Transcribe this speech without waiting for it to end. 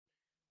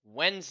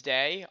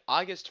Wednesday,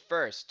 August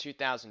 1st,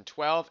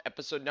 2012,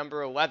 episode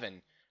number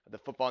 11 of the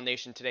Football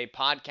Nation Today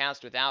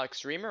podcast with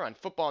Alex Reamer on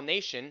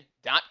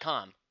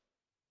footballnation.com.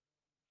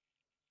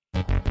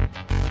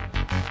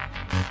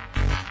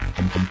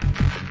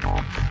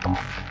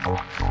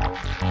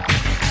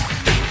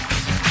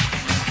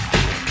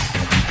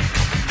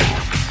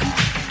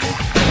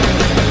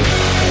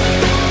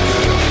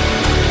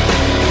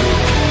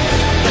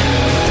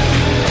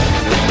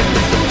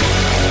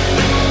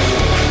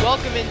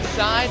 Welcome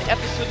inside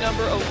episode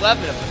number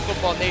 11 of the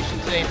Football Nation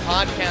Today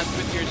podcast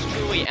with yours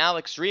truly,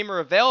 Alex Reamer,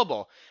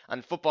 available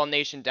on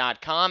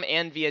footballnation.com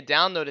and via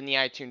download in the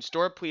iTunes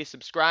Store. Please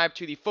subscribe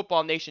to the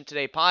Football Nation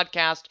Today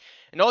podcast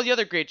and all the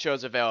other great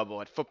shows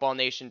available at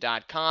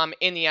footballnation.com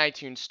in the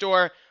iTunes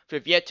Store. If you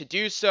have yet to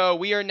do so,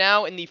 we are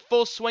now in the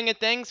full swing of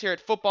things here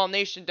at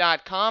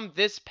footballnation.com.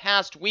 This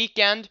past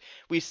weekend,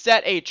 we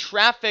set a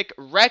traffic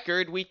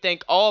record. We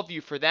thank all of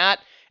you for that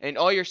and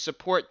all your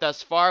support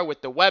thus far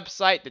with the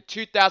website. The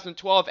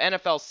 2012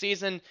 NFL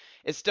season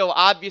is still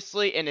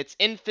obviously in its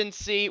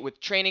infancy with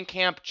training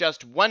camp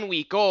just 1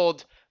 week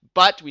old,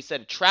 but we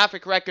set a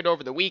traffic record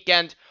over the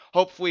weekend,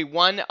 hopefully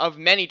one of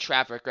many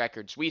traffic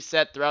records we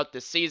set throughout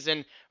the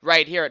season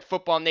right here at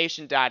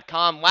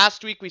footballnation.com.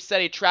 Last week we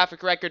set a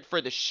traffic record for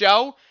the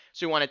show,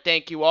 so we want to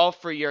thank you all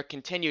for your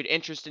continued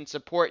interest and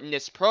support in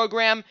this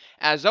program.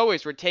 As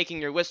always, we're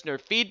taking your listener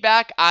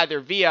feedback either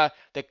via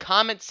the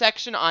comment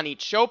section on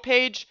each show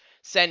page,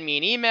 send me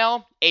an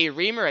email,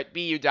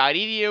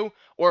 areamer@bu.edu,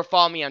 or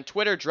follow me on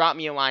Twitter, drop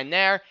me a line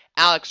there.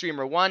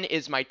 AlexReamer1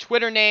 is my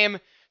Twitter name.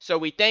 So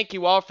we thank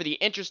you all for the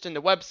interest in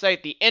the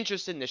website, the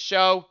interest in the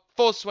show.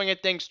 Full swing of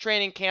things,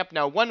 training camp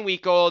now 1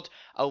 week old.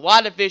 A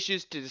lot of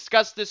issues to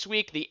discuss this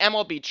week. The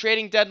MLB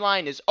trading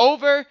deadline is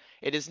over.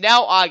 It is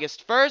now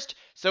August 1st,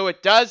 so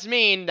it does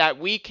mean that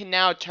we can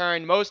now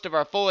turn most of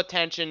our full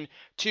attention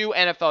to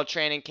NFL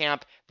training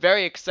camp.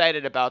 Very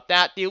excited about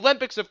that. The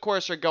Olympics, of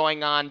course, are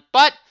going on,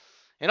 but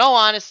in all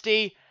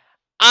honesty,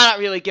 I don't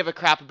really give a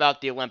crap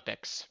about the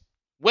Olympics.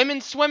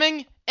 Women's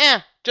swimming?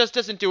 Just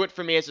doesn't do it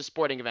for me as a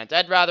sporting event.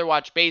 I'd rather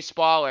watch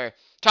baseball or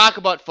talk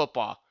about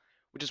football,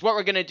 which is what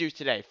we're going to do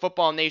today.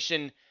 Football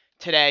Nation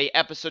Today,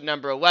 episode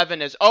number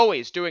 11, as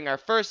always, doing our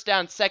first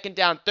down, second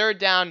down, third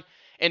down,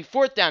 and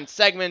fourth down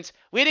segments.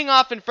 Leading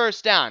off in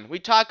first down, we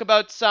talk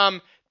about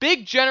some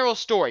big general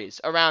stories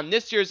around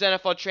this year's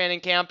NFL training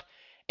camp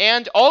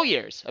and all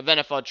years of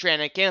NFL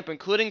training camp,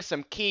 including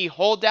some key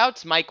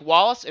holdouts, Mike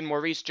Wallace and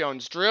Maurice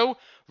Jones-Drew,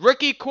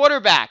 rookie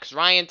quarterbacks,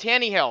 Ryan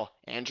Tannehill,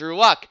 Andrew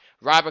Luck,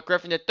 Robert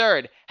Griffin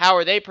III. How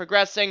are they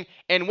progressing?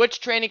 And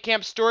which training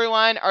camp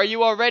storyline are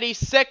you already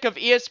sick of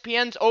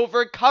ESPN's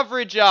over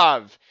coverage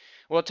of?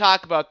 We'll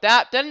talk about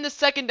that. Then in the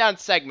second down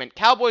segment,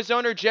 Cowboys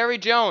owner Jerry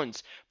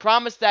Jones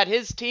promised that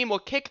his team will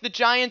kick the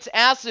Giants'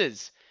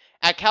 asses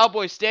at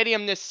Cowboys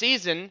Stadium this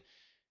season,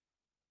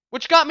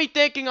 which got me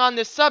thinking on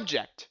this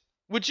subject.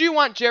 Would you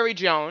want Jerry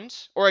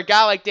Jones, or a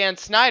guy like Dan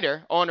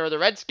Snyder, owner of the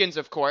Redskins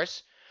of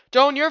course, to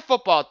own your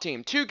football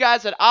team? Two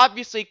guys that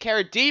obviously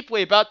care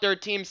deeply about their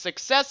team's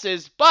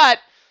successes, but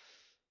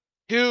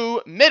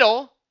who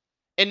middle,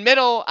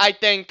 I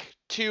think,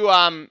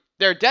 to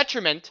their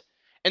detriment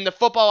in the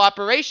football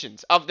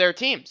operations of their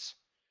teams.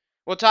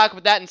 We'll talk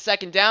about that in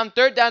second down.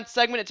 Third down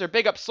segment, it's our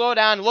Big Up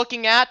Slowdown,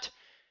 looking at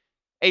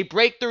a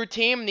breakthrough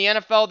team in the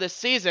NFL this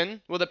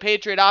season. Will the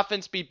Patriot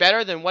offense be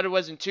better than what it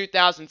was in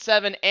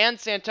 2007? And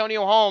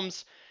Santonio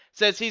Holmes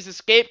says he's a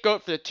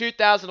scapegoat for the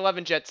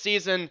 2011 Jets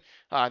season.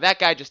 That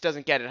guy just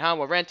doesn't get it, huh?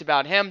 We'll rant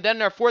about him. Then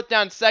in our fourth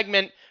down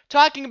segment,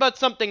 talking about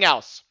something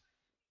else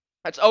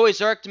that's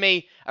always irked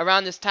me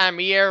around this time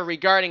of year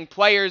regarding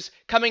players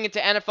coming into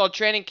NFL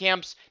training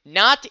camps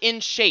not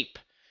in shape.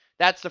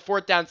 That's the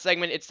fourth down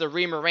segment. It's the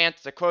Reamer Rant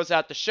to close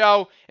out the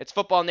show. It's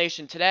Football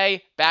Nation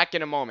Today. Back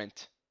in a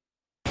moment.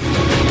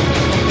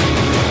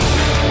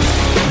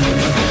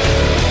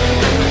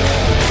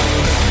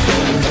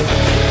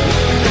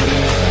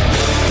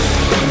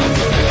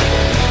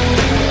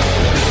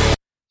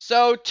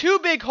 So, two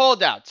big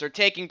holdouts are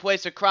taking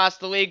place across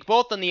the league,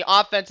 both on the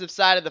offensive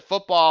side of the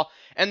football,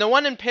 and the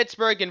one in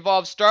Pittsburgh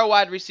involves star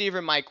wide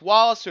receiver Mike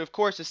Wallace, who of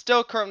course is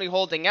still currently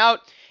holding out,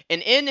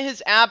 and in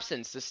his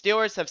absence, the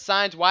Steelers have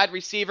signed wide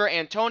receiver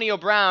Antonio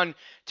Brown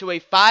to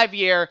a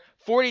 5-year,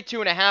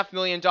 $42.5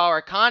 million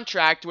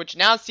contract, which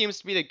now seems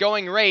to be the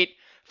going rate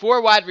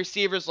for wide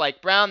receivers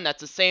like Brown. That's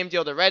the same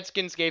deal the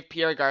Redskins gave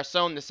Pierre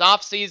Garçon this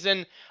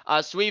offseason.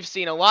 So we've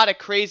seen a lot of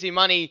crazy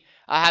money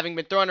having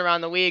been thrown around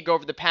the league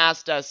over the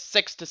past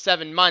 6 to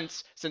 7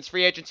 months since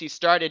free agency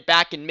started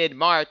back in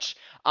mid-March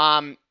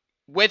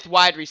with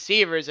wide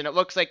receivers, and it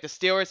looks like the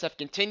Steelers have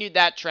continued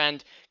that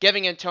trend,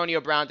 giving Antonio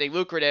Brown a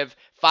lucrative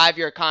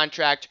 5-year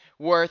contract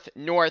worth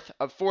north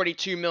of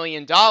 $42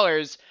 million.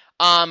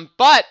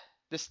 But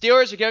the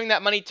Steelers are giving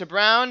that money to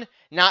Brown,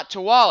 not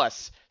to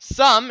Wallace.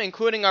 Some,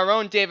 including our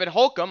own David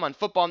Holcomb on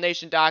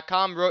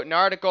footballnation.com, wrote an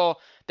article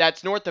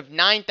that's north of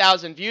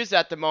 9,000 views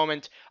at the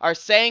moment, are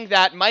saying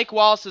that Mike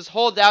Wallace's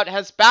holdout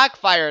has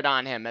backfired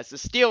on him, as the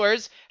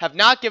Steelers have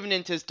not given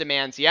in to his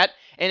demands yet,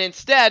 and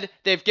instead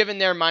they've given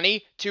their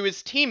money to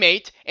his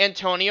teammate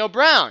Antonio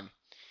Brown.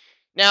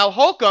 Now,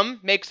 Holcomb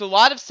makes a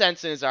lot of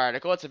sense in his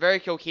article. It's a very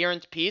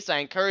coherent piece. I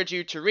encourage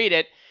you to read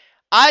it.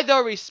 I,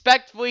 though,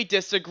 respectfully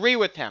disagree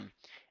with him.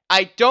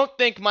 I don't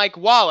think Mike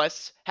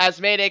Wallace has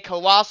made a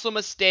colossal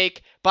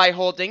mistake by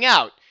holding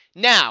out.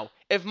 Now,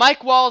 if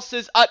Mike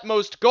Wallace's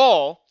utmost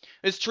goal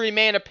is to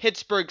remain a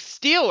Pittsburgh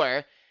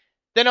Steeler,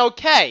 then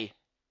okay,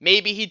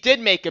 maybe he did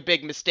make a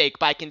big mistake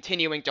by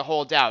continuing to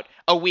hold out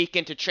a week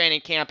into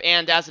training camp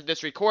and, as of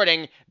this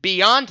recording,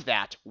 beyond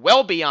that,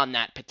 well beyond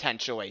that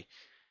potentially.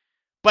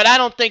 But I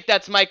don't think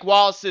that's Mike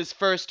Wallace's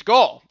first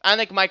goal. I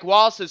think Mike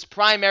Wallace's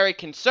primary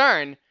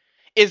concern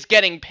is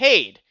getting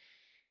paid.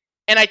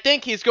 And I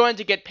think he's going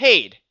to get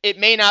paid. It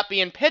may not be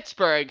in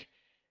Pittsburgh,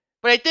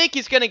 but I think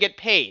he's going to get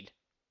paid.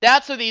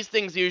 That's how these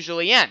things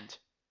usually end.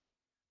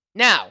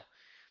 Now,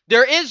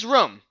 there is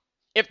room,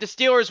 if the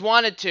Steelers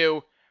wanted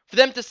to, for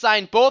them to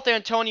sign both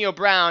Antonio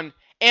Brown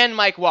and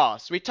Mike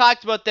Wallace. We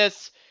talked about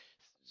this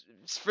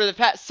for the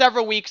past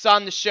several weeks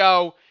on the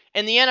show.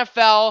 In the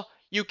NFL,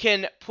 you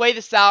can play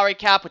the salary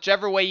cap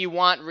whichever way you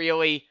want,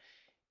 really.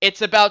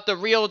 It's about the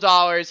real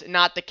dollars,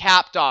 not the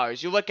cap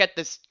dollars. You look at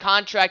this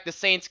contract the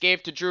Saints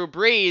gave to Drew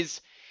Brees,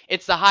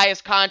 it's the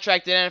highest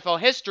contract in NFL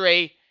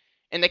history,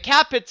 and the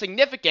cap hit's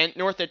significant,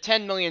 north of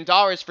 $10 million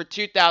for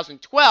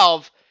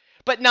 2012,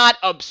 but not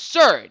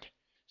absurd.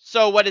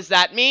 So what does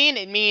that mean?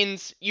 It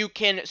means you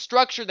can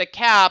structure the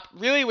cap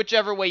really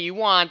whichever way you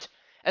want,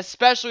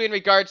 especially in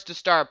regards to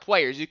star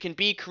players. You can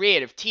be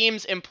creative.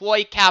 Teams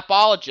employ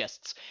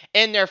capologists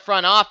in their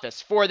front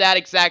office for that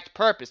exact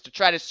purpose, to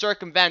try to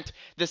circumvent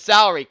the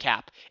salary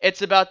cap.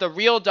 It's about the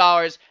real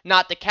dollars,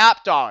 not the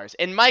cap dollars.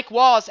 And Mike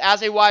Wallace,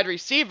 as a wide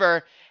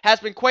receiver, has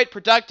been quite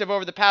productive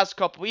over the past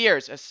couple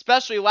years,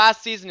 especially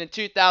last season in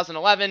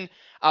 2011.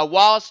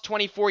 Wallace,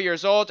 24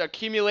 years old,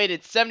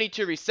 accumulated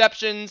 72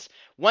 receptions,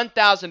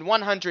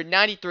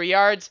 1,193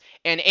 yards,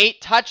 and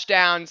 8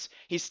 touchdowns.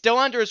 He's still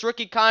under his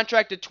rookie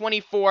contract at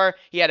 24.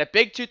 He had a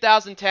big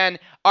 2010,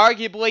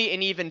 arguably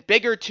an even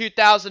bigger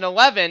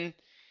 2011.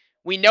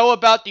 We know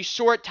about the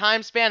short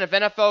time span of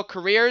NFL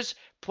careers.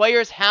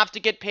 Players have to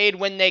get paid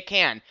when they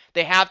can.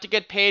 They have to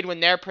get paid when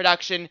their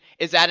production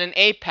is at an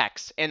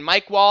apex. And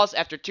Mike Wallace,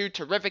 after 2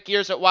 terrific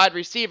years at wide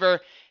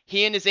receiver,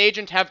 he and his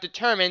agent have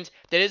determined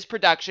that his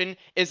production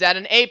is at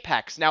an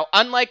apex. Now,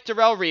 unlike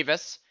Darrelle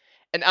Revis,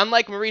 and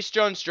unlike Maurice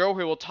Jones-Drew,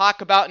 who we'll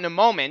talk about in a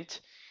moment,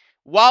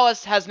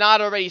 Wallace has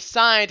not already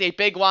signed a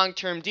big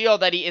long-term deal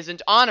that he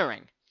isn't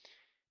honoring.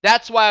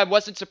 That's why I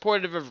wasn't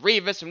supportive of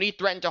Revis when he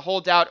threatened to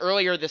hold out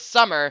earlier this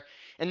summer,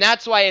 and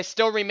that's why I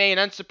still remain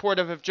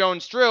unsupportive of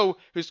Jones-Drew,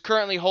 who's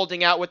currently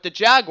holding out with the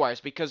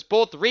Jaguars, because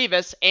both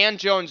Revis and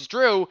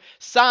Jones-Drew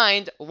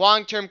signed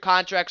long-term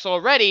contracts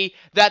already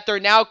that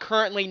they're now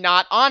currently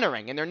not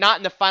honoring, and they're not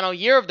in the final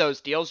year of those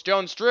deals.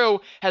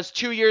 Jones-Drew has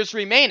 2 years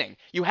remaining.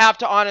 You have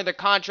to honor the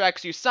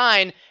contracts you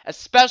sign,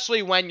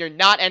 especially when you're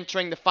not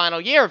entering the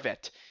final year of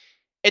it.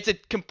 It's a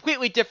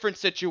completely different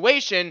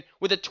situation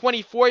with a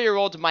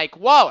 24-year-old Mike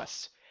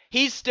Wallace.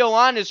 He's still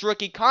on his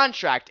rookie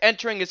contract,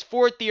 entering his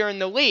 4th year in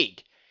the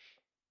league.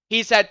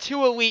 He's had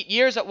 2 elite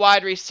years at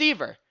wide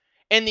receiver.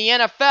 In the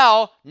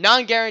NFL,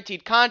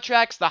 non-guaranteed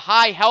contracts, the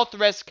high health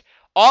risk,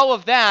 all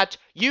of that,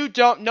 you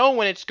don't know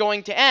when it's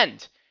going to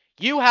end.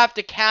 You have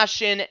to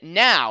cash in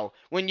now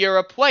when you're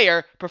a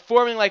player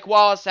performing like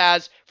Wallace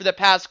has for the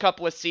past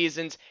couple of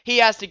seasons. He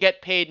has to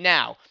get paid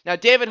now. Now,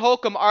 David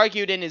Holcomb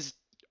argued in his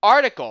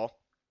article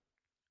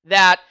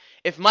that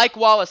if Mike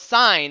Wallace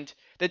signed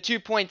the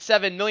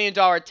 $2.7 million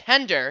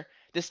tender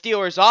the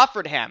Steelers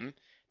offered him,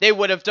 they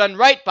would have done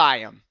right by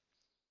him.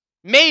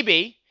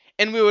 Maybe,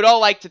 and we would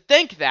all like to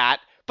think that,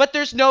 but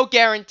there's no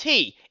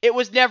guarantee. It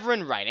was never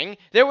in writing.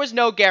 There was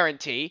no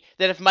guarantee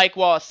that if Mike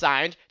Wallace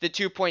signed the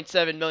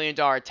 $2.7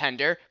 million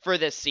tender for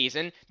this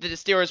season, that the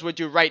Steelers would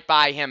do right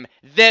by him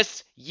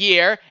this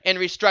year and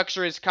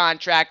restructure his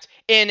contract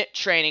in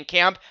training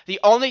camp. The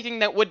only thing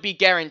that would be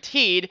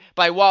guaranteed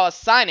by Wallace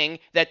signing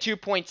that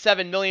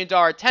 $2.7 million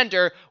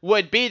tender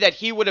would be that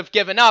he would have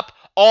given up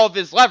all of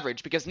his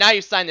leverage, because now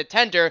you sign the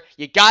tender,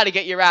 you got to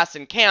get your ass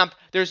in camp.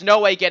 There's no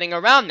way getting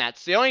around that.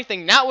 So the only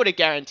thing that would have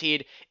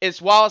guaranteed is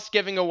Wallace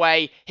giving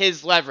away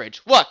his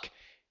leverage. Look,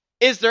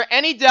 is there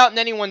any doubt in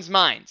anyone's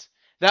mind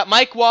that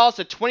Mike Wallace,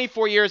 at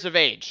 24 years of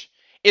age,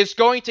 is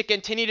going to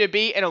continue to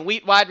be an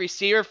elite wide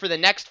receiver for the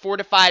next 4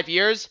 to 5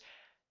 years?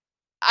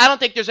 I don't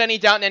think there's any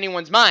doubt in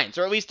anyone's minds,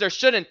 or at least there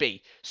shouldn't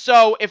be.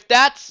 So if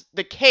that's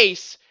the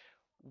case,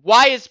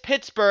 why is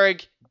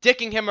Pittsburgh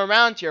dicking him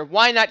around here?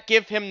 Why not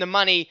give him the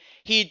money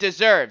he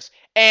deserves?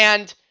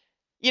 And,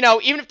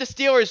 even if the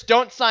Steelers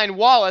don't sign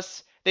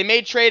Wallace, they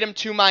may trade him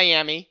to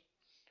Miami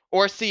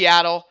or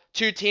Seattle,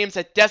 2 teams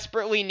that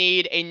desperately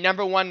need a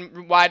number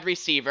 1 wide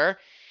receiver.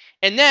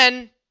 And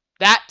then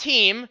that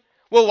team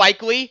will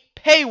likely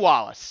pay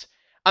Wallace.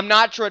 I'm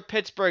not sure what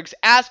Pittsburgh's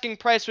asking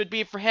price would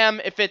be for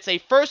him. If it's a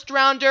first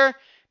rounder,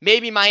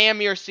 maybe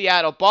Miami or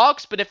Seattle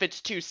balks, but if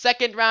it's 2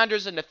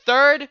 second-rounders and a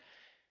third,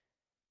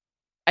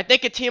 I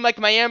think a team like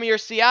Miami or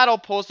Seattle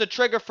pulls the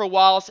trigger for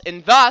Wallace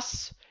and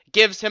thus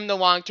gives him the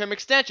long-term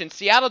extension.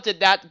 Seattle did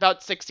that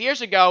about 6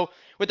 years ago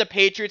with the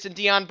Patriots and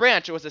Deion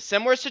Branch. It was a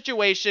similar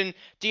situation.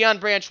 Deion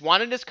Branch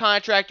wanted his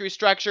contract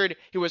restructured.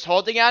 He was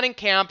holding out in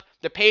camp.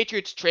 The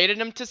Patriots traded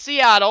him to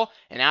Seattle,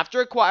 and after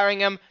acquiring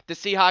him, the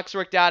Seahawks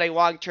worked out a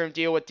long-term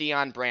deal with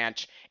Deion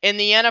Branch. In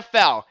the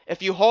NFL,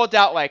 if you hold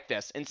out like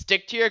this and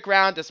stick to your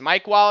ground as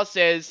Mike Wallace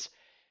is,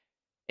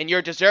 and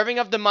you're deserving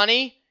of the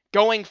money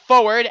going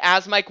forward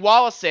as Mike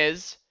Wallace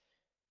is,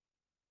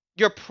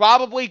 you're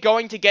probably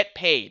going to get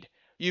paid.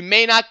 You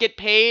may not get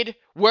paid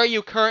where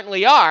you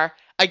currently are.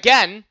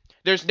 Again,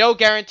 there's no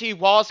guarantee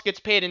Wallace gets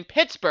paid in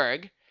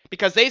Pittsburgh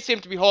because they seem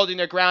to be holding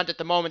their ground at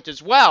the moment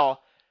as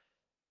well.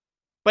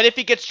 But if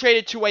he gets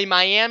traded to a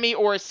Miami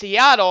or a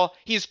Seattle,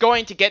 he's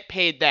going to get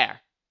paid there.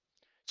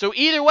 So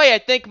either way, I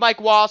think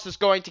Mike Wallace is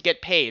going to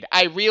get paid.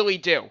 I really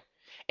do.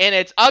 And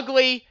it's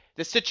ugly.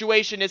 The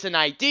situation isn't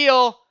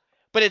ideal,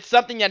 but it's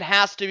something that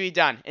has to be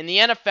done. In the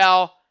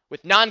NFL,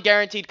 with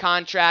non-guaranteed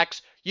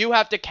contracts, you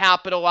have to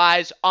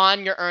capitalize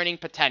on your earning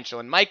potential.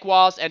 And Mike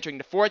Wallace, entering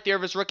the 4th year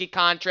of his rookie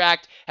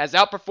contract, has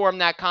outperformed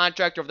that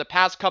contract over the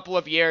past couple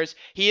of years.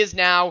 He is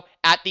now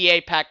at the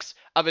apex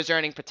of his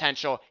earning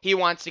potential. He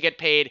wants to get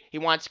paid. He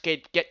wants to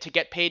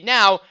get paid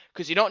now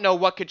because you don't know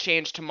what could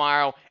change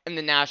tomorrow in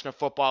the National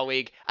Football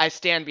League. I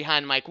stand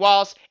behind Mike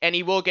Wallace, and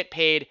he will get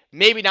paid,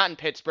 maybe not in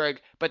Pittsburgh,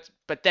 but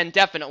then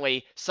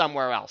definitely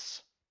somewhere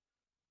else.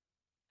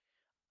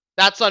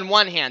 That's on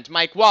one hand,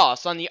 Mike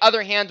Wallace. On the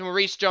other hand,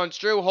 Maurice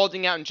Jones-Drew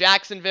holding out in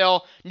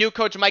Jacksonville. New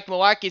coach Mike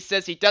Mularkey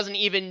says he doesn't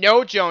even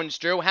know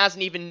Jones-Drew,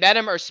 hasn't even met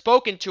him or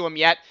spoken to him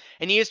yet,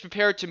 and he is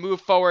prepared to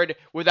move forward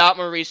without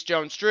Maurice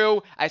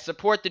Jones-Drew. I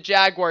support the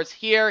Jaguars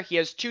here. He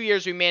has 2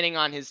 years remaining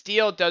on his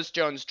deal, does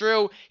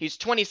Jones-Drew. He's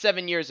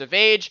 27 years of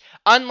age.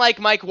 Unlike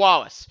Mike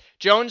Wallace,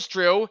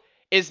 Jones-Drew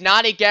is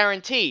not a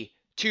guarantee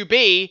to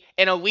be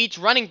an elite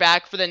running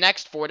back for the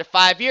next 4 to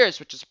 5 years,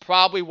 which is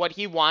probably what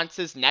he wants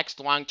his next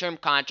long-term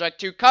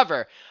contract to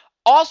cover.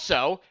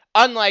 Also,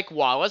 unlike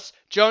Wallace,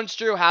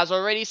 Jones-Drew has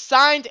already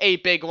signed a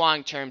big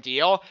long-term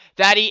deal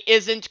that he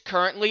isn't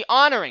currently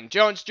honoring.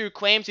 Jones-Drew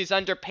claims he's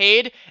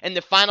underpaid in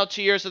the final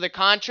 2 years of the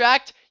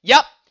contract.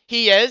 Yep,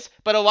 he is,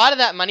 but a lot of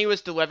that money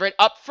was delivered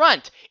up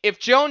front. If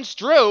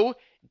Jones-Drew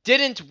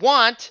didn't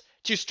want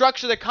to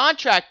structure the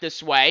contract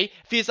this way,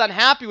 if he's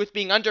unhappy with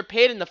being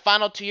underpaid in the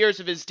final 2 years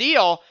of his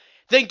deal,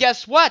 then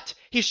guess what?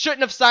 He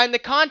shouldn't have signed the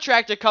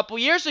contract a couple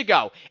years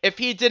ago if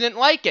he didn't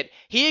like it.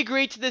 He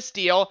agreed to this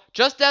deal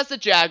just as the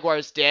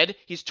Jaguars did.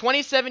 He's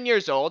 27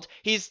 years old.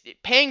 He's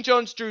paying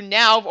Jones-Drew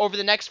now over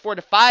the next 4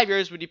 to 5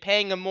 years, would be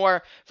paying him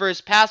more for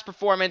his past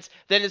performance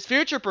than his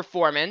future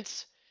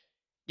performance.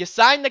 You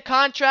signed the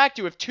contract,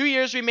 you have 2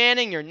 years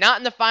remaining, you're not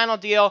in the final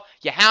deal,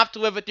 you have to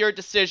live with your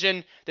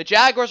decision. The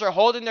Jaguars are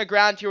holding their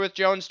ground here with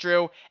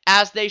Jones-Drew,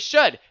 as they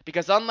should,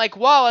 because unlike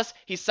Wallace,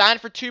 he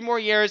signed for 2 more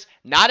years,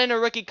 not in a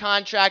rookie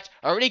contract,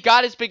 already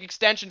got his big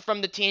extension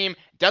from the team,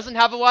 doesn't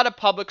have a lot of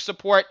public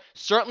support,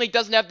 certainly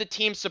doesn't have the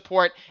team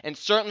support, and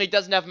certainly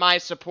doesn't have my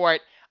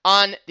support.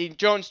 On the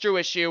Jones-Drew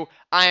issue,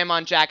 I am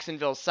on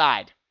Jacksonville's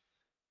side.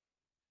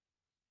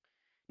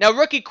 Now,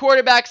 rookie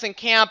quarterbacks in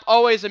camp,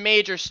 always a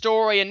major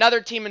story.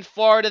 Another team in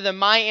Florida, the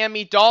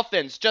Miami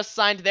Dolphins, just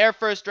signed their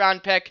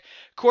first-round pick.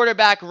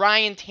 Quarterback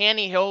Ryan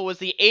Tannehill was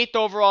the 8th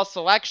overall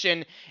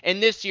selection in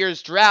this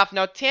year's draft.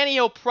 Now,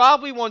 Tannehill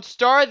probably won't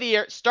start the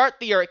year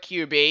at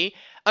QB.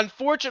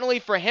 Unfortunately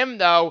for him,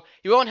 though,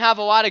 he won't have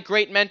a lot of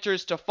great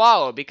mentors to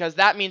follow because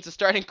that means the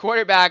starting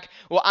quarterback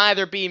will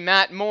either be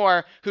Matt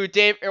Moore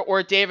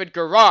or David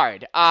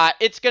Garrard.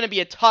 It's going to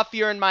be a tough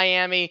year in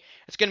Miami.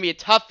 It's going to be a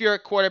tough year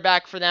at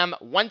quarterback for them.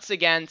 Once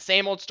again,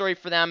 same old story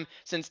for them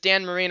since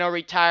Dan Marino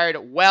retired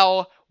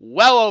well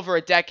over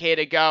a decade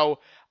ago.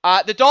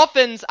 The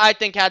Dolphins, I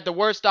think, had the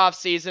worst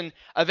offseason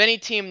of any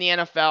team in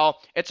the NFL.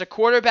 It's a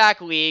quarterback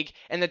league,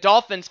 and the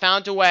Dolphins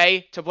found a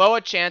way to blow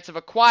a chance of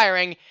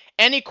acquiring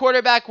any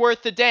quarterback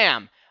worth a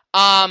damn.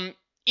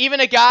 Even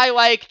a guy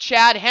like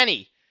Chad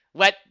Henne,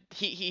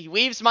 he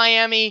leaves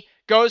Miami,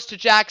 goes to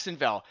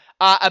Jacksonville.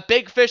 A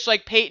big fish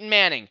like Peyton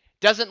Manning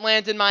doesn't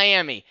land in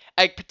Miami.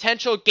 A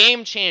potential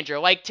game changer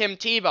like Tim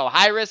Tebow,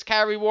 high risk,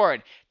 high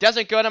reward,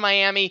 doesn't go to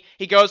Miami.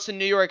 He goes to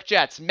New York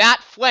Jets.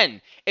 Matt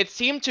Flynn, it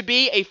seemed to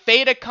be a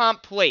fait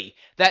accompli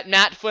that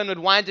Matt Flynn would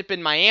wind up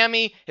in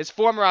Miami. His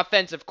former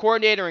offensive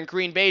coordinator in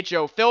Green Bay,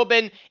 Joe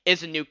Philbin,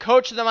 is a new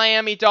coach of the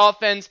Miami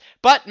Dolphins.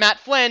 But Matt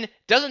Flynn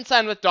doesn't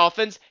sign with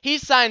Dolphins. He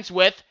signs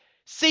with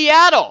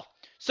Seattle.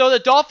 So the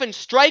Dolphins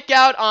strike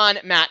out on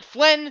Matt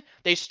Flynn,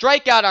 they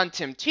strike out on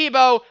Tim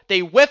Tebow,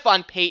 they whiff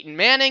on Peyton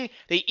Manning,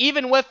 they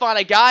even whiff on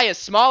a guy as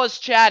small as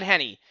Chad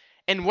Henne.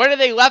 And what are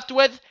they left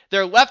with?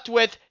 They're left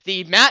with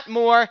the Matt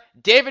Moore,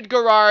 David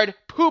Garrard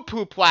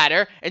poo-poo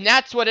platter, and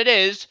that's what it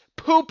is,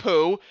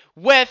 poo-poo,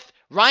 with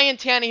Ryan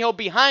Tannehill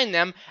behind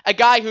them, a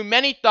guy who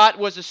many thought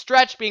was a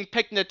stretch being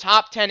picked in the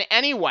top 10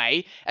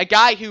 anyway, a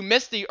guy who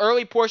missed the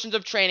early portions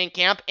of training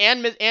camp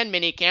and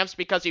mini camps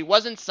because he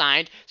wasn't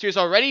signed, so he was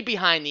already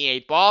behind the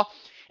 8 ball,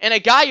 and a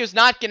guy who's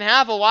not going to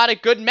have a lot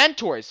of good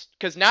mentors,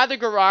 because neither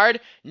Garrard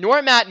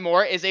nor Matt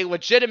Moore is a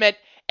legitimate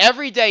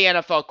everyday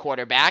NFL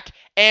quarterback,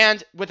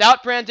 and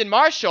without Brandon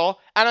Marshall,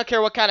 I don't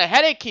care what kind of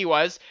headache he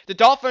was, the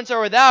Dolphins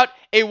are without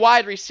a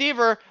wide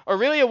receiver, or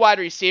really a wide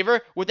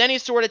receiver, with any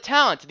sort of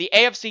talent. The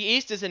AFC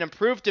East is an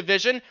improved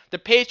division. The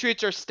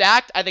Patriots are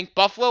stacked. I think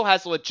Buffalo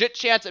has a legit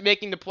chance at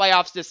making the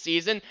playoffs this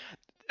season.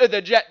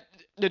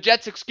 The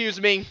Jets,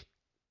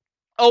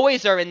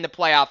 always are in the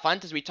playoff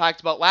hunt, as we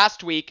talked about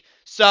last week.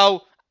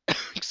 So,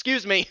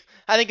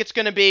 I think it's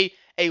going to be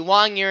a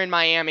long year in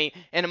Miami,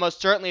 and it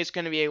most certainly is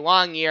going to be a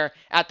long year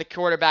at the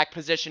quarterback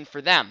position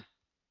for them.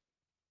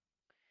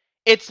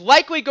 It's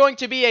likely going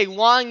to be a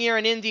long year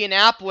in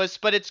Indianapolis,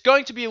 but it's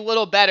going to be a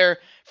little better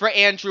for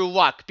Andrew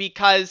Luck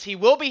because he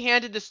will be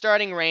handed the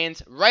starting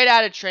reins right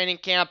out of training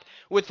camp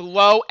with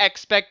low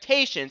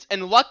expectations.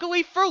 And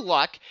luckily for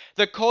Luck,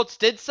 the Colts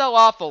did sell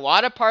off a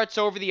lot of parts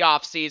over the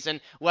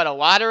offseason, let a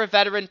lot of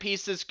veteran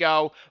pieces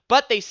go,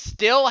 but they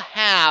still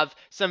have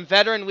some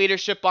veteran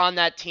leadership on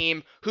that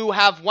team who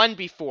have won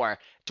before.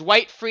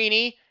 Dwight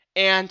Freeney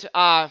and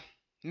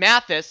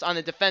Mathis on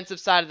the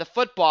defensive side of the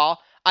football,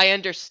 I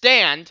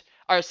understand,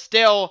 are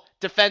still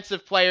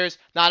defensive players,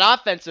 not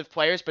offensive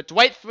players, but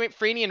Dwight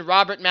Freeney and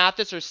Robert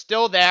Mathis are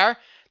still there.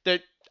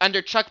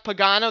 Under Chuck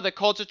Pagano, the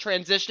Colts are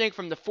transitioning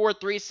from the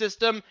 4-3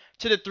 system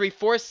to the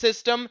 3-4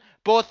 system.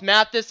 Both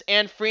Mathis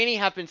and Freeney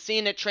have been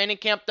seen at training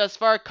camp thus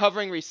far,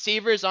 covering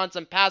receivers on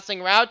some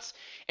passing routes,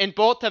 and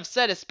both have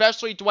said,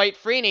 especially Dwight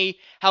Freeney,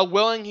 how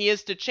willing he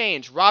is to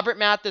change. Robert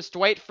Mathis,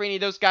 Dwight Freeney,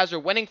 those guys are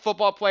winning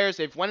football players.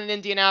 They've won in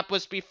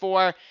Indianapolis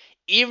before.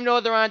 Even though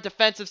they're on the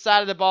defensive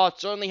side of the ball, it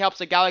certainly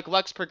helps a guy like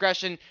Luck's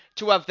progression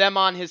to have them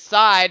on his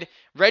side.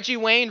 Reggie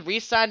Wayne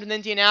re-signed with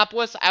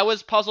Indianapolis. I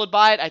was puzzled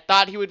by it. I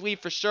thought he would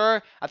leave for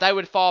sure. I thought he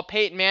would follow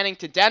Peyton Manning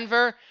to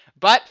Denver.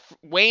 But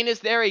Wayne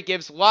is there. He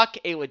gives Luck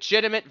a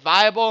legitimate,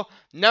 viable,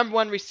 number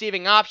one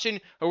receiving option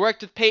who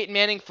worked with Peyton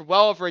Manning for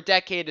well over a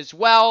decade as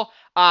well.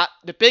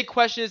 The big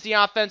question is the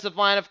offensive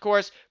line, of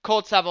course.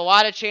 Colts have a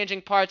lot of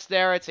changing parts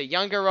there. It's a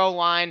younger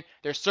O-line.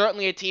 They're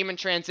certainly a team in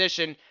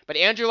transition. But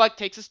Andrew Luck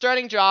takes a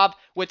starting job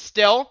with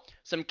still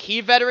some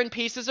key veteran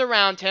pieces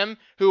around him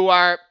who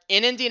are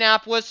in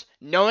Indianapolis,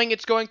 knowing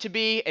it's going to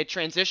be a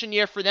transition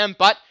year for them,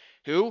 but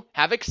who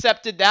have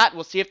accepted that.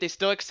 We'll see if they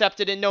still accept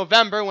it in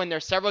November when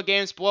they're several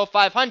games below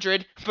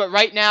 500. But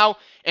right now,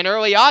 in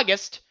early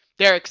August,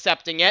 they're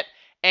accepting it.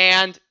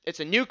 And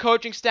it's a new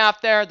coaching staff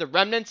there. The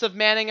remnants of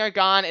Manning are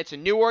gone. It's a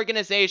new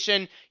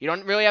organization. You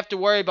don't really have to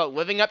worry about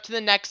living up to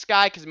the next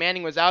guy because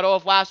Manning was out all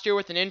of last year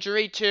with an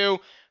injury too.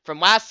 From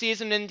last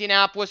season in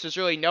Indianapolis, there's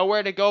really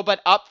nowhere to go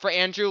but up for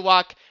Andrew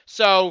Luck.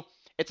 So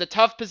it's a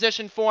tough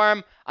position for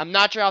him. I'm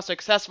not sure how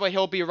successful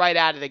he'll be right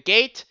out of the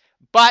gate,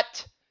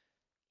 but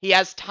he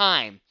has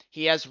time.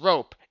 He has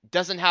rope.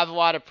 Doesn't have a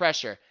lot of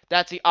pressure.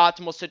 That's the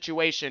optimal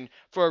situation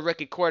for a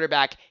rookie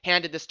quarterback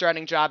handed the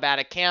starting job out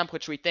of camp,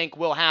 which we think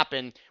will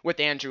happen with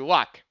Andrew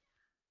Luck.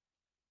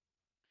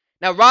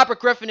 Now, Robert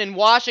Griffin in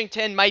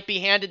Washington might be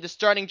handed the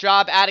starting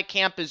job out of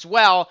camp as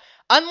well.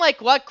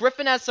 Unlike Luck,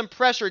 Griffin has some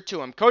pressure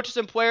to him. Coaches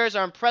and players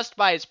are impressed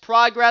by his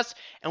progress,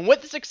 and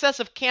with the success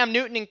of Cam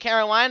Newton in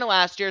Carolina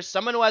last year,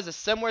 someone who has a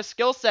similar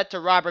skill set to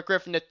Robert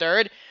Griffin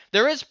III,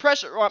 there is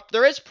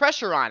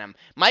pressure on him.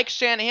 Mike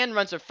Shanahan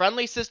runs a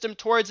friendly system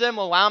towards him,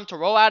 will allow him to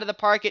roll out of the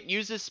pocket,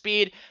 use his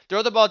speed,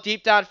 throw the ball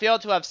deep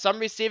downfield, to have some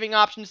receiving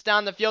options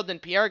down the field in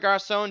Pierre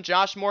Garçon,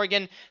 Josh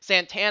Morgan,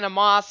 Santana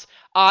Moss.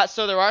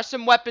 So there are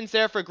some weapons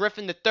there for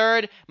Griffin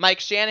III. Mike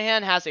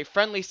Shanahan has a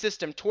friendly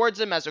system towards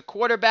him as a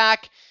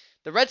quarterback.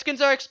 The Redskins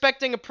are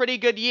expecting a pretty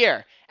good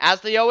year, as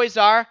they always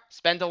are.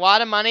 Spend a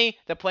lot of money.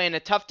 They play in a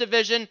tough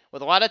division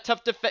with a lot of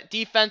tough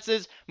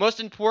defenses. Most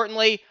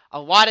importantly, a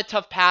lot of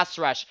tough pass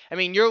rush. I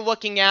mean, you're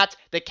looking at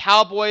the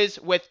Cowboys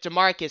with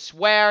DeMarcus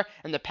Ware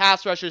and the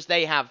pass rushers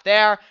they have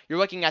there. You're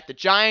looking at the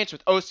Giants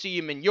with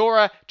Osi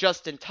Umenyiora,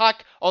 Justin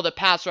Tuck, all the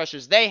pass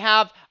rushers they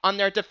have on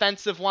their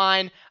defensive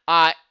line.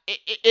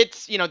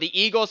 It's, the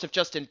Eagles, if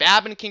Justin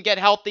Babin can get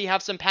healthy,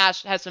 has some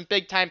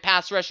big-time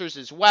pass rushers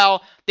as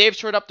well. They've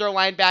shored up their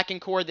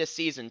linebacking core this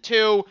season,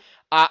 too.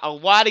 A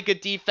lot of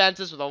good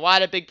defenses with a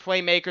lot of big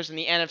playmakers in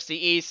the NFC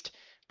East.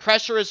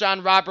 Pressure is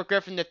on Robert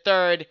Griffin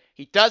III.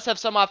 He does have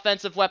some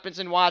offensive weapons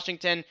in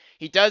Washington.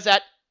 He does,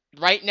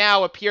 right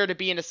now, appear to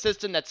be in a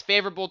system that's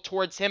favorable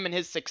towards him and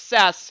his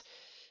success.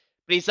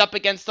 But he's up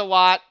against a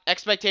lot.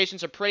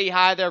 Expectations are pretty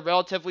high there,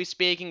 relatively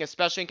speaking,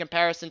 especially in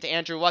comparison to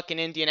Andrew Luck in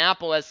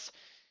Indianapolis.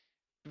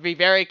 Be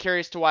very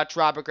curious to watch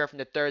Robert Griffin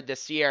III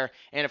this year,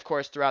 and of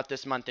course throughout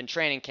this month in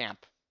training camp.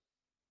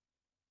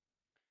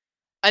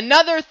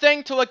 Another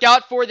thing to look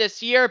out for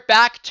this year,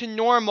 back to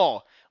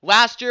normal.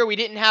 Last year we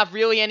didn't have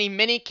really any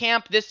mini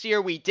camp. This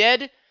year we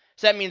did.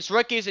 So that means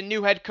rookies and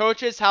new head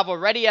coaches have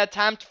already had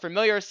time to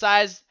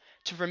familiarize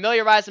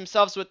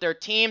themselves with their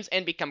teams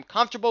and become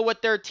comfortable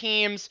with their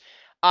teams.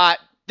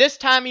 this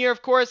time of year,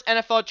 of course,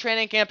 NFL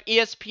training camp,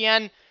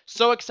 ESPN,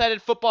 so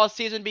excited football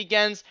season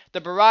begins, the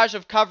barrage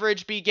of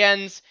coverage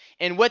begins,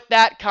 and with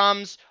that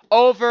comes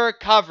over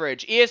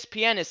coverage.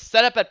 ESPN is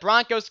set up at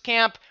Broncos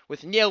camp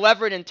with Neil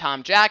Everett and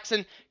Tom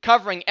Jackson,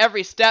 covering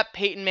every step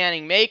Peyton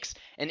Manning makes,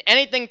 and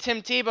anything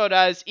Tim Tebow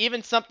does,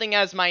 even something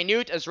as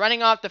minute as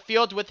running off the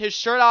field with his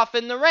shirt off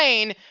in the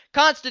rain,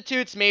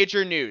 constitutes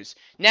major news.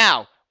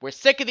 Now, we're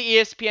sick of the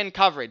ESPN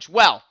coverage.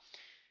 Well,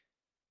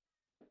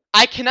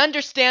 I can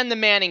understand the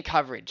Manning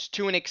coverage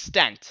to an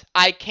extent.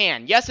 I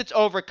can. Yes, it's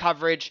over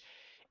coverage.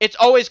 It's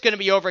always going to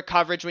be over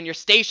coverage when you're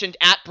stationed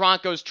at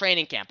Broncos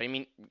training camp. I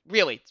mean,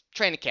 really, it's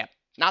training camp.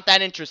 Not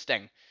that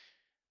interesting.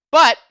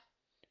 But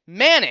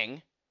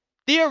Manning,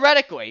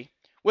 theoretically,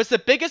 was the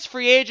biggest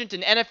free agent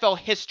in NFL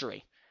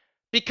history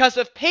because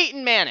of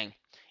Peyton Manning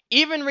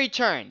even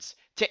returns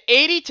to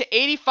 80 to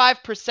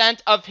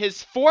 85% of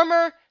his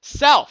former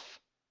self.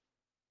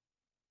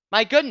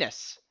 My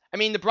goodness. I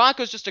mean, the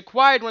Broncos just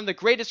acquired one of the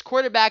greatest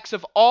quarterbacks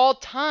of all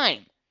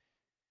time.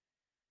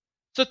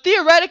 So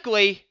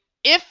theoretically,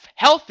 if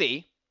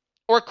healthy,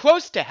 or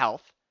close to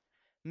health,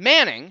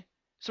 Manning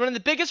is one of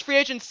the biggest free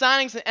agent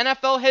signings in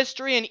NFL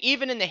history and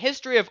even in the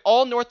history of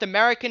all North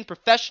American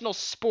professional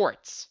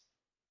sports.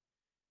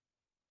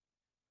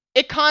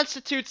 It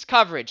constitutes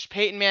coverage,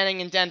 Peyton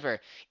Manning in Denver.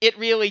 It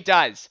really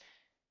does.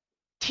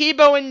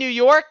 Tebow in New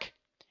York,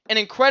 an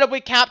incredibly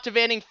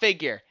captivating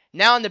figure,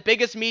 now in the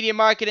biggest media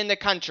market in the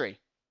country.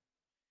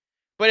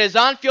 But his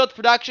on-field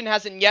production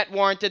hasn't yet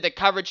warranted the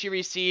coverage he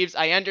receives.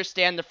 I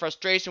understand the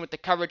frustration with the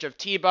coverage of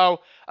Tebow.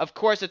 Of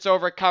course, it's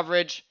over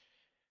coverage.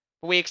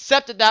 But we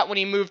accepted that when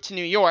he moved to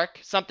New York,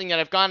 something that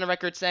I've gone on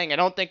record saying I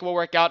don't think will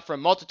work out for a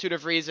multitude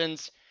of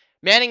reasons.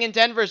 Manning in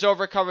Denver is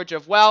over coverage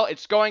of, well,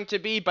 it's going to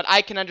be, but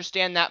I can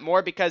understand that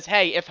more because,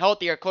 hey, if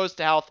healthy or close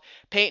to health,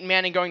 Peyton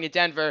Manning going to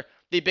Denver,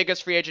 the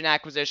biggest free agent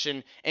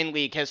acquisition in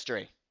league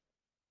history.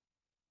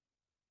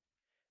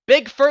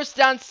 Big first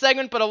down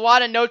segment, but a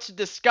lot of notes to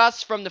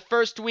discuss from the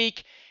first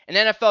week in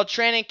NFL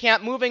training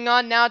camp. Moving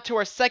on now to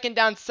our second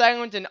down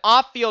segment, an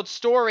off-field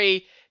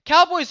story.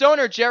 Cowboys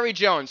owner Jerry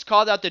Jones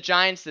called out the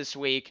Giants this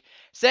week,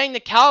 saying the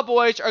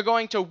Cowboys are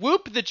going to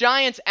whoop the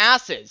Giants'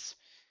 asses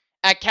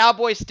at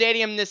Cowboys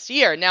Stadium this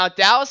year. Now,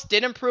 Dallas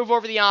did improve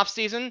over the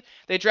offseason.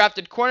 They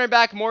drafted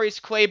cornerback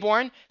Maurice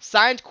Claiborne,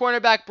 signed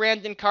cornerback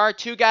Brandon Carr,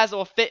 two guys that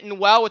will fit in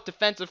well with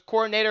defensive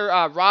coordinator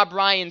Rob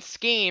Ryan's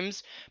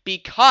schemes,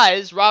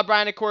 because Rob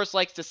Ryan, of course,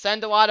 likes to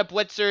send a lot of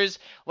blitzers,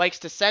 likes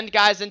to send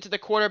guys into the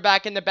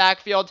quarterback in the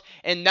backfield,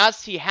 and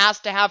thus he has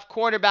to have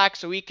cornerbacks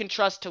so he can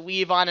trust to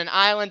leave on an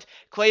island.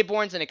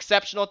 Claiborne's an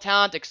exceptional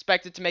talent,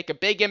 expected to make a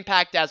big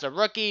impact as a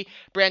rookie.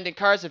 Brandon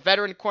Carr's a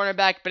veteran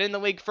cornerback, been in the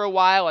league for a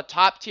while, a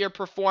top-tier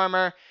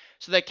performer.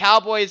 So the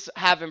Cowboys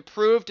have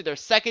improved their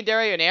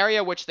secondary, an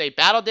area which they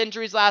battled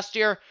injuries last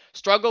year,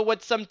 struggled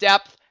with some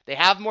depth. They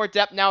have more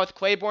depth now with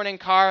Claiborne and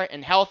Carr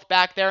and health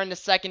back there in the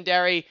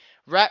secondary.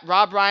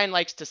 Rob Ryan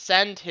likes to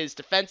send his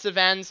defensive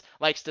ends,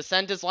 likes to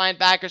send his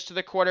linebackers to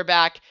the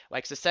quarterback,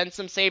 likes to send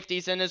some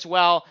safeties in as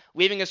well,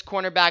 leaving his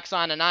cornerbacks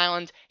on an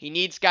island. He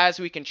needs guys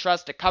who he can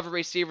trust to cover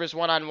receivers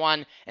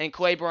one-on-one, and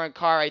Claiborne and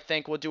Carr, I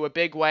think, will do a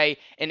big way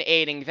in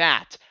aiding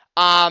that.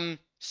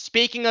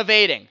 Speaking of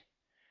aiding,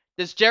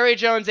 does Jerry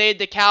Jones aid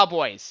the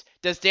Cowboys?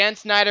 Does Dan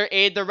Snyder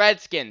aid the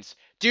Redskins?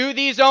 Do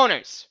these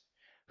owners,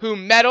 who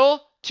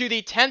meddle to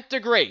the 10th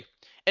degree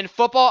in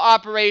football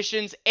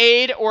operations,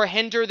 aid or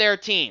hinder their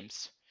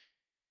teams?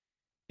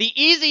 The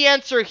easy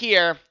answer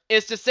here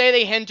is to say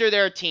they hinder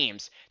their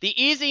teams.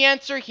 The easy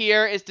answer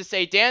here is to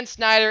say Dan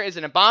Snyder is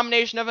an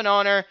abomination of an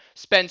owner,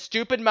 spends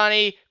stupid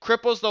money,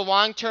 cripples the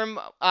long-term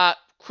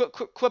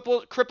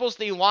cripples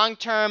the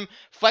long-term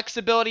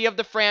flexibility of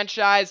the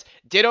franchise.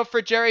 Ditto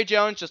for Jerry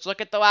Jones. Just look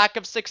at the lack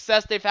of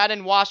success they've had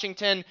in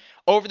Washington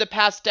over the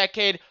past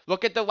decade.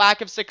 Look at the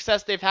lack of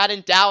success they've had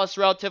in Dallas,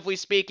 relatively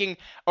speaking,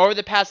 over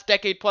the past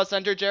decade plus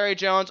under Jerry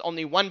Jones.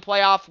 Only one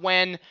playoff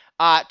win.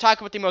 Talk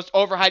about the most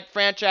overhyped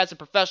franchise in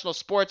professional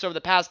sports over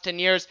the past 10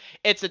 years.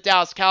 It's the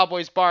Dallas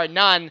Cowboys, bar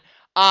none.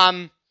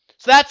 So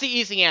that's the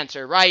easy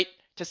answer, right?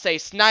 To say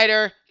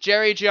Snyder,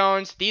 Jerry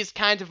Jones, these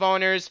kinds of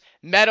owners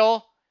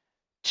meddle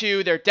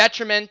to their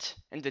detriment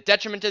and the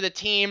detriment of the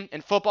team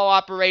and football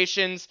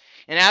operations.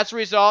 And as a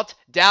result,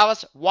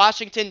 Dallas,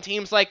 Washington,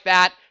 teams like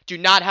that do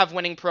not have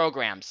winning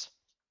programs.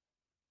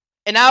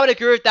 And I would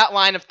agree with that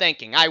line of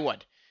thinking. I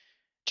would.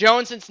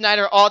 Jones and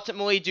Snyder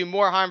ultimately do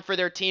more harm for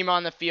their team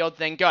on the field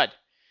than good.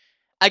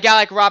 A guy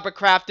like Robert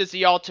Kraft is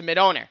the ultimate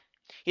owner.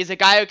 He's a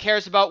guy who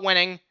cares about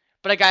winning,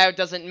 but a guy who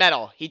doesn't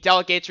meddle. He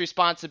delegates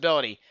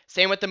responsibility.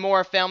 Same with the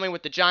Moore family,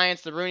 with the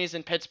Giants, the Rooneys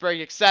in Pittsburgh,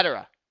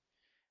 etc.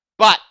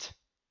 But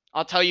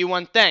I'll tell you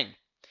one thing.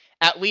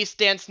 At least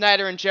Dan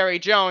Snyder and Jerry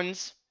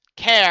Jones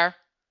care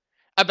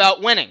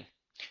about winning.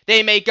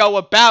 They may go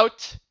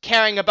about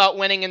caring about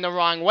winning in the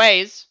wrong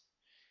ways.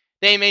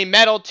 They may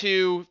meddle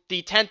to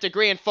the 10th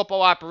degree in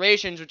football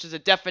operations, which is a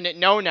definite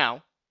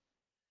no-no.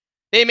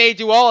 They may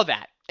do all of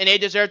that, and they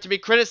deserve to be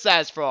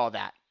criticized for all of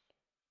that.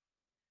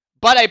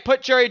 But I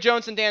put Jerry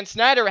Jones and Dan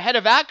Snyder ahead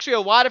of actually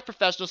a lot of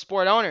professional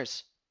sport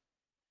owners.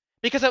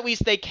 because at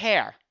least they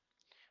care.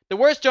 The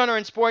worst owner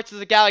in sports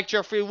is a guy like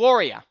Jeffrey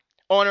Loria,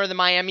 owner of the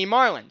Miami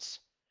Marlins,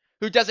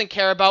 who doesn't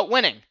care about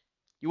winning.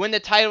 You win the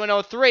title in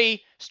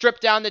 2003, strip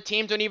down the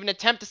team, don't even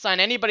attempt to sign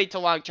anybody to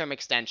long-term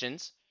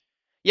extensions.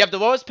 You have the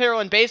lowest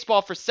payroll in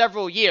baseball for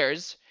several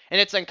years,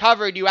 and it's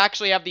uncovered you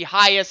actually have the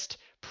highest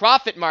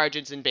profit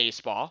margins in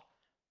baseball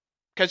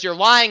because you're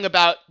lying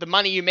about the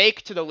money you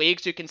make to the league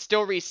so you can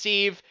still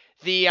receive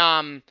the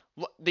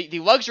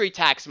luxury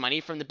tax money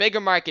from the bigger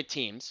market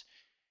teams.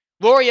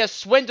 Loria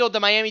swindled the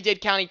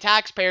Miami-Dade County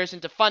taxpayers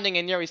into funding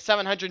a nearly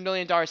 $700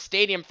 million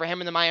stadium for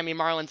him and the Miami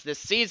Marlins this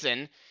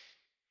season.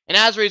 And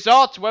as a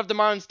result, what have the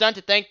Marlins done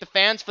to thank the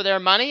fans for their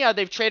money?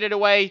 They've traded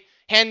away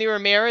Hanley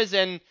Ramirez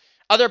and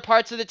other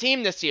parts of the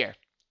team this year.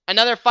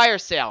 Another fire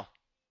sale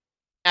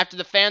after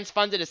the fans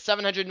funded a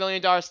 $700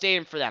 million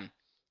stadium for them.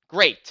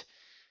 Great.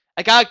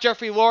 A guy like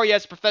Jeffrey Loria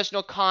is a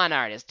professional con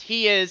artist.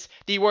 He is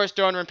the worst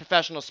owner in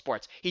professional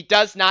sports. He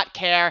does not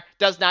care,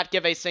 does not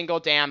give a single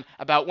damn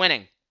about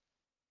winning.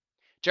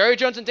 Jerry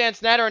Jones and Dan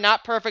Snyder are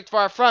not perfect,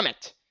 far from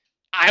it.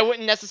 I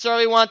wouldn't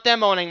necessarily want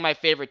them owning my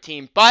favorite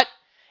team, but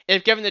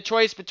if given the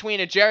choice between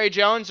a Jerry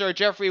Jones or a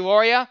Jeffrey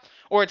Loria,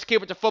 or it's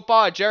keep it to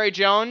football, a Jerry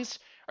Jones,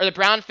 or the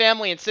Brown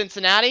family in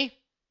Cincinnati,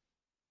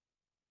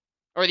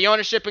 or the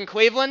ownership in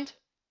Cleveland,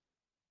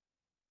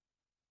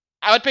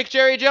 I would pick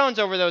Jerry Jones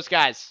over those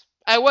guys.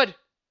 I would.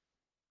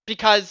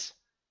 Because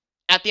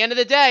at the end of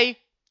the day,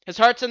 his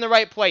heart's in the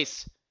right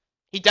place.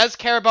 He does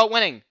care about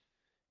winning.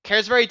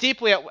 Cares very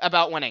deeply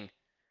about winning.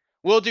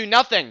 Will do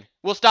nothing.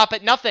 Will stop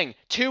at nothing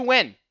to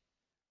win.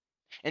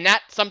 And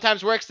that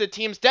sometimes works to the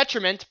team's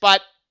detriment,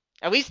 but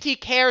at least he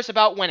cares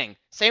about winning.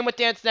 Same with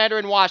Dan Snyder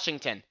in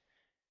Washington.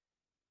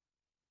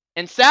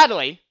 And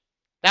sadly,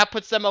 that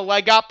puts them a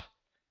leg up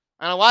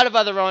on a lot of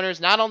other owners,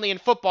 not only in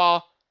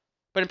football,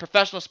 but in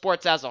professional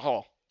sports as a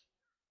whole.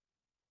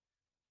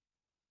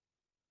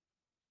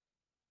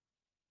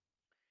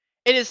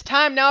 It is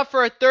time now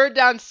for our third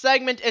down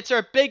segment. It's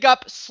our big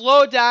up,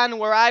 slow down,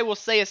 where I will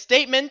say a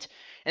statement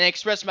and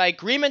express my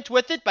agreement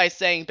with it by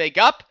saying big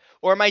up,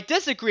 or my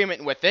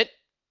disagreement with it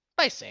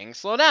by saying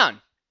slow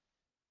down.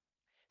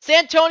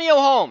 Santonio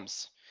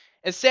Holmes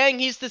is saying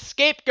he's the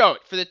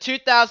scapegoat for the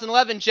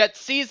 2011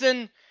 Jets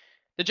season.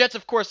 The Jets,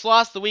 of course,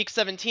 lost the Week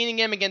 17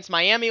 game against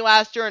Miami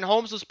last year, and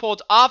Holmes was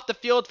pulled off the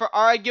field for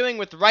arguing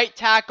with right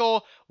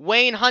tackle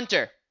Wayne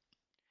Hunter.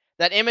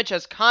 That image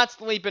has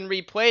constantly been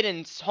replayed,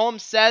 and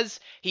Holmes says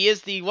he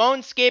is the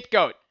lone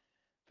scapegoat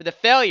for the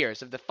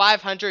failures of the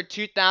 500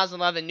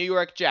 2011 New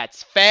York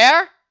Jets.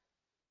 Fair?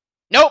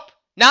 Nope,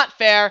 not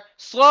fair.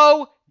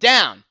 Slow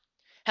down.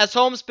 Has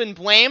Holmes been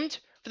blamed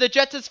for the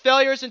Jets'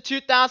 failures in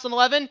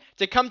 2011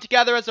 to come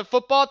together as a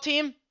football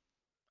team?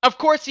 Of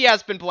course he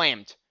has been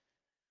blamed.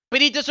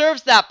 But he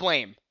deserves that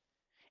blame.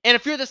 And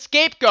if you're the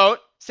scapegoat,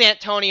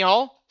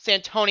 Santonio,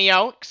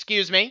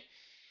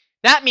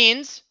 that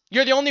means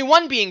you're the only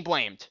one being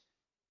blamed.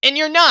 And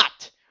you're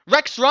not.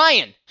 Rex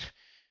Ryan.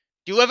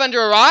 Do you live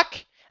under a rock?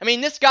 I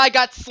mean, this guy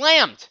got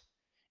slammed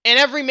in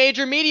every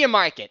major media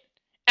market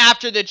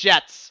after the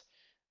Jets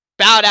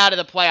bowed out of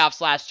the playoffs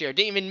last year.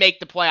 Didn't even make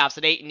the playoffs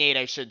at 8-8,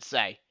 I should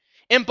say.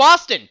 In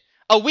Boston,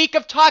 a week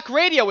of talk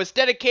radio was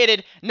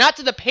dedicated not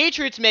to the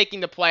Patriots making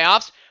the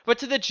playoffs, but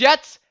to the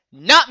Jets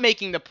not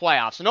making the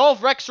playoffs. And all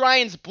of Rex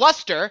Ryan's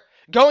bluster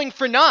going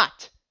for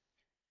naught.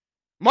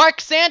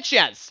 Mark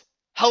Sanchez.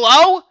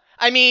 Hello?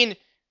 I mean,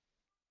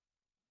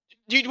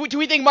 do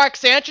we think Mark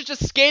Sanchez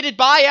just skated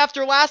by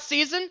after last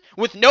season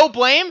with no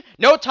blame?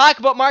 No talk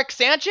about Mark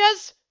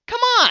Sanchez? Come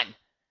on!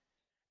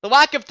 The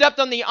lack of depth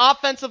on the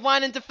offensive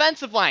line and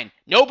defensive line.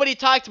 Nobody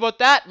talked about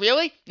that,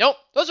 really? Nope.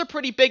 Those are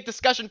pretty big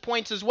discussion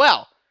points as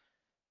well.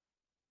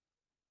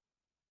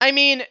 I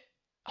mean,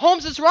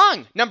 Holmes is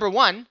wrong, number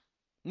one.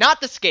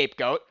 Not the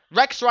scapegoat.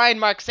 Rex Ryan,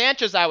 Mark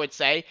Sanchez, I would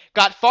say,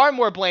 got far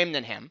more blame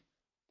than him.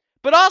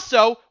 But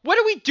also, what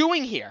are we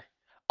doing here?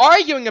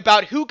 Arguing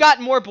about who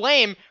got more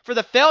blame for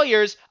the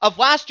failures of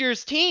last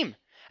year's team.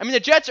 I mean,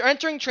 the Jets are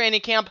entering training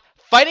camp,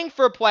 fighting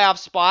for a playoff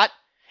spot,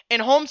 and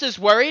Holmes is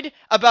worried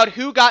about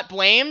who got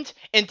blamed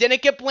and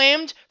didn't get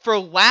blamed for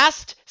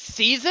last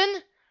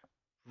season?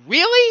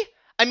 Really?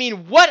 I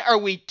mean, what are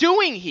we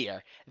doing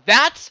here?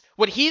 That's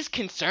what he's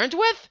concerned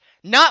with?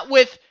 Not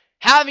with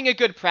having a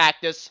good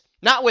practice,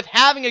 not with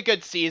having a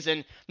good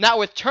season, not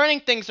with turning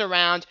things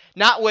around,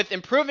 not with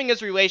improving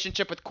his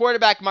relationship with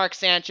quarterback Mark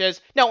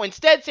Sanchez. No,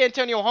 instead,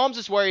 Santonio Holmes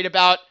is worried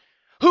about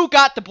who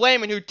got the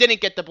blame and who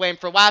didn't get the blame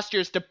for last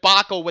year's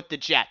debacle with the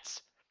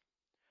Jets.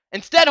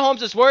 Instead,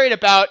 Holmes is worried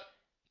about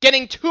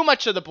getting too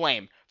much of the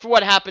blame for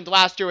what happened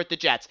last year with the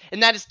Jets,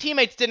 and that his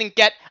teammates didn't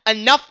get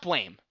enough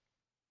blame.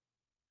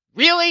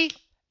 Really?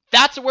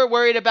 That's what we're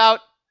worried about?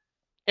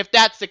 If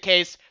that's the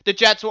case, the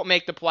Jets won't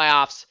make the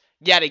playoffs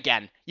yet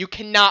again. You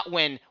cannot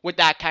win with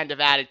that kind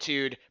of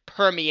attitude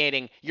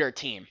permeating your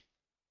team.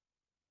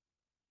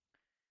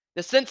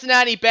 The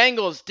Cincinnati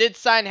Bengals did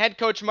sign head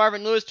coach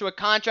Marvin Lewis to a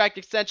contract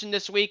extension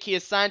this week. He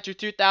is signed through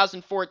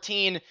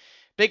 2014.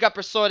 Big up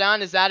or slow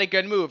down, is that a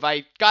good move?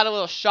 I got a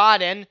little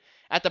shot in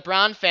at the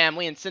Brown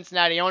family and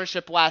Cincinnati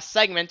ownership last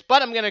segment,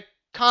 but I'm going to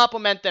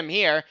compliment them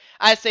here.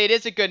 I say it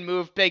is a good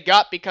move, big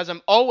up, because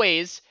I'm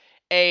always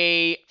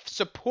a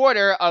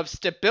supporter of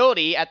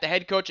stability at the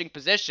head coaching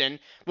position.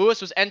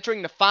 Lewis was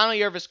entering the final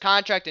year of his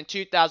contract in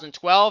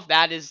 2012.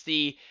 That is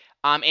the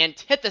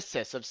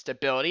antithesis of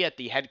stability at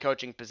the head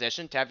coaching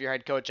position, to have your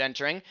head coach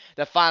entering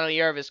the final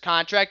year of his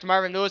contract.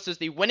 Marvin Lewis is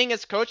the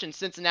winningest coach in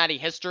Cincinnati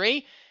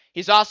history.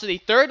 He's also the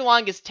third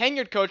longest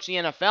tenured coach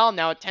in the NFL,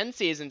 now at 10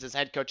 seasons as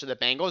head coach of the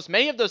Bengals.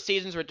 Many of those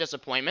seasons were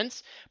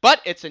disappointments,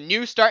 but it's a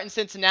new start in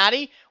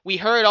Cincinnati. We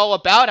heard all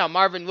about how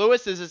Marvin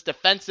Lewis is his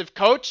defensive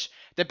coach.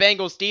 The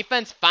Bengals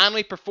defense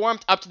finally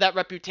performed up to that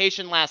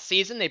reputation last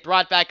season. They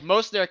brought back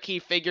most of their key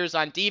figures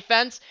on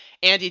defense.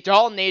 Andy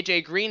Dalton,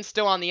 AJ Green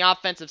still on the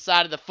offensive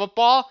side of the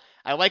football.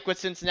 I like what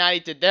Cincinnati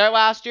did there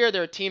last year.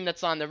 They're a team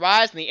that's on the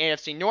rise in the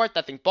AFC North.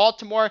 I think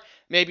Baltimore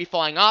may be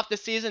falling off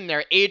this season.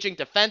 They're aging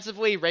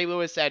defensively. Ray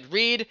Lewis, Ed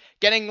Reed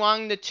getting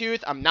long in the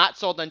tooth. I'm not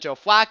sold on Joe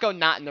Flacco,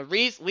 not in the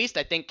least.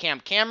 I think Cam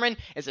Cameron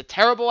is a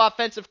terrible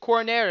offensive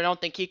coordinator. I don't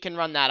think he can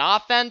run that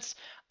offense.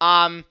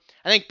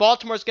 I think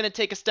Baltimore's going to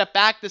take a step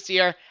back this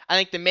year. I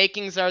think the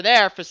makings are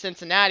there for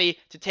Cincinnati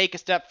to take a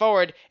step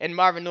forward, and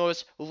Marvin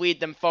Lewis will lead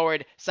them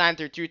forward, signed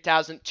through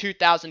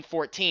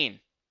 2014.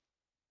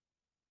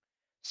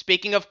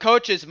 Speaking of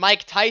coaches,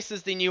 Mike Tice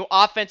is the new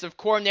offensive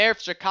coordinator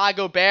for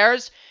Chicago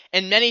Bears,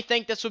 and many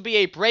think this will be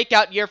a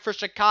breakout year for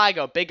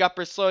Chicago. Big up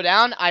or slow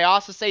down? I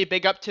also say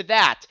big up to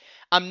that.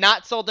 I'm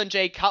not sold on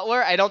Jay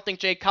Cutler. I don't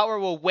think Jay Cutler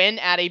will win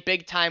at a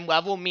big-time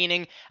level,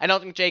 meaning I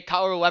don't think Jay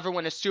Cutler will ever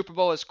win a Super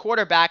Bowl as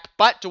quarterback,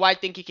 but do I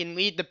think he can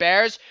lead the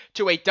Bears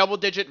to a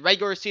double-digit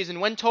regular season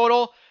win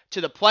total,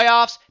 to the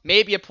playoffs,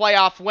 maybe a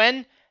playoff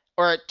win,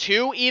 or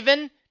two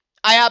even?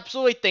 I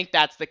absolutely think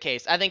that's the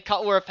case. I think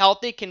Cutler, if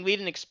healthy, can lead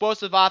an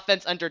explosive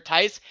offense under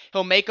Tice.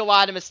 He'll make a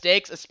lot of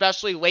mistakes,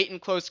 especially late in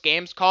close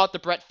games. Call it the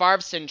Brett Favre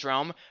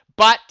syndrome,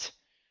 but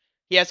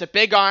he has a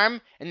big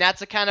arm, and that's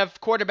the kind of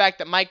quarterback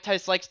that Mike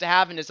Tice likes to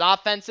have in his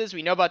offenses.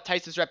 We know about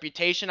Tice's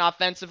reputation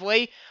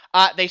offensively.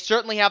 They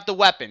certainly have the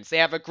weapons. They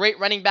have a great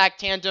running back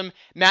tandem,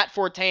 Matt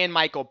Forte and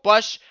Michael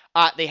Bush.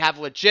 They have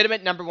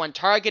legitimate number one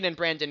target in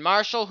Brandon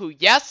Marshall, who,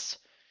 yes,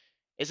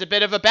 is a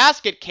bit of a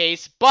basket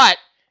case, but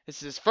this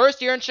is his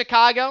first year in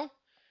Chicago.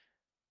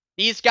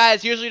 These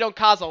guys usually don't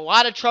cause a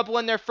lot of trouble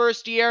in their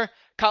first year.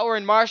 Cutler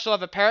and Marshall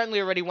have apparently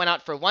already went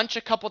out for lunch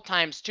a couple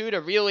times too to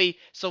really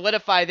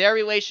solidify their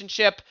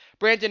relationship.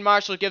 Brandon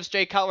Marshall gives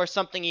Jay Cutler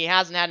something he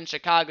hasn't had in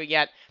Chicago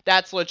yet.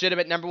 That's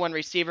legitimate number one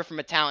receiver from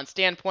a talent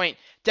standpoint.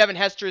 Devin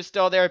Hester is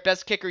still there,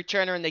 best kick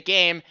returner in the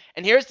game.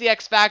 And here's the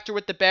X factor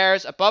with the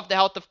Bears, above the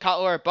health of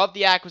Cutler, above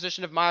the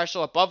acquisition of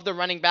Marshall, above the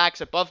running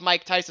backs, above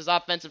Mike Tice's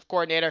offensive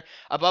coordinator,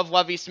 above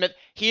Lovie Smith.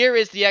 Here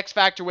is the X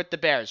factor with the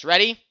Bears.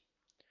 Ready?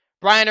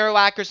 Brian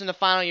Urlacher's in the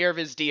final year of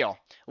his deal.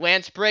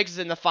 Lance Briggs is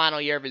in the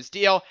final year of his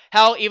deal.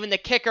 Hell, even the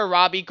kicker,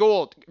 Robbie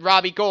Gould,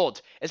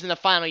 is in the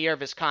final year of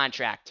his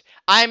contract.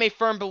 I am a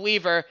firm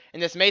believer,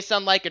 and this may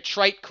sound like a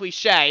trite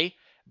cliche,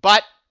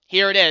 but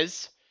here it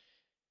is.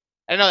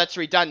 I know that's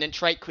redundant,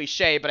 trite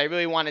cliche, but I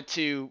really wanted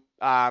to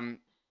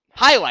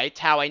highlight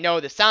how I know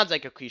this sounds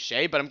like a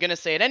cliche, but I'm going to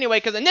say it anyway,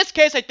 because in this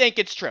case, I think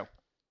it's true.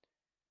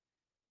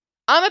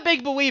 I'm a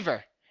big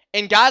believer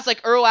in guys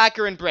like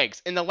Urlacher and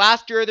Briggs in the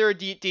last year of their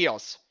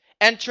deals,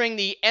 entering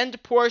the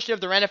end portion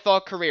of their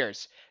NFL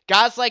careers.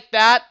 Guys like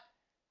that,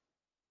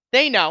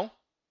 they know.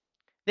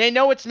 They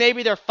know it's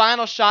maybe their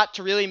final shot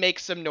to really make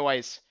some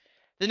noise.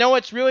 They know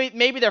it's really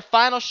maybe their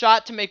final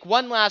shot to make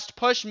one last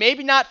push,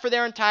 maybe not for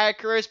their entire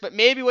careers, but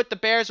maybe with the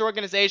Bears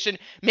organization,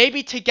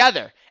 maybe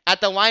together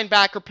at the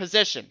linebacker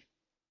position.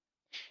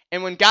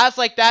 And when guys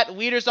like that,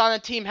 leaders on the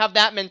team, have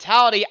that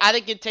mentality, I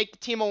think it can take the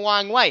team a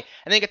long way.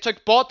 I think it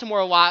took Baltimore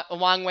a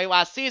long way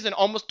last season,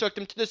 almost took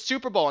them to the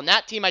Super Bowl, and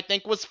that team, I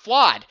think, was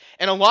flawed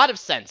in a lot of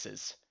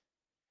senses.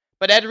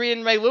 But Ed Reed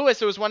and Ray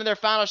Lewis, it was one of their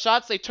final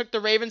shots. They took the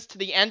Ravens to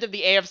the end of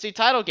the AFC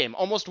title game,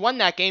 almost won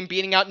that game,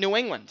 beating out New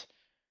England.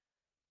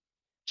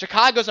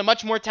 Chicago's a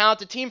much more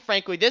talented team,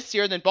 frankly, this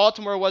year than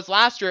Baltimore was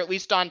last year, at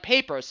least on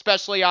paper,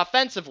 especially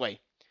offensively.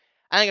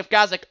 I think if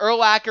guys like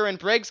Urlacher and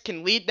Briggs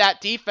can lead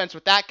that defense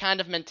with that kind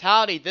of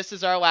mentality, this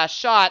is our last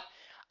shot,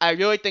 I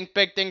really think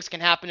big things can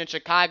happen in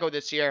Chicago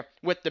this year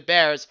with the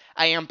Bears.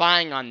 I am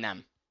buying on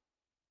them.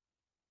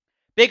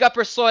 Big up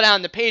or slow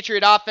down, the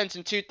Patriot offense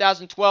in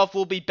 2012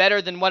 will be better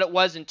than what it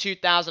was in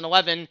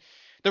 2011,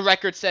 the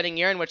record-setting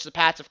year in which the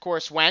Pats, of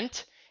course,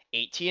 went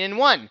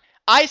 18-1.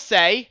 I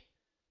say,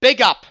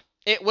 big up.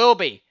 It will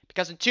be.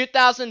 Because in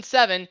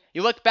 2007,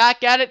 you look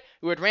back at it,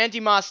 we had Randy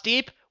Moss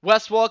deep,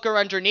 Wes Welker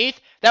underneath.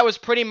 That was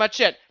pretty much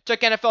it.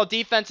 Took NFL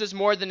defenses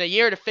more than a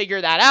year to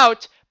figure that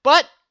out,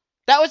 but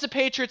that was the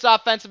Patriots'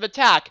 offensive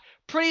attack.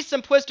 Pretty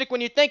simplistic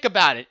when you think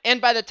about it.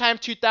 And by the time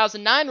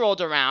 2009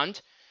 rolled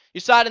around,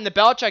 you saw it in the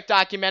Belichick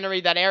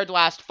documentary that aired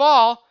last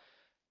fall,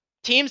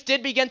 teams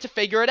did begin to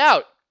figure it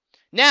out.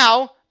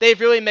 Now, they've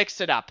really mixed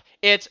it up.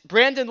 It's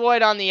Brandon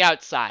Lloyd on the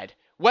outside,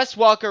 Wes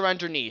Welker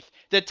underneath,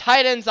 the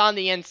tight ends on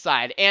the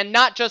inside, and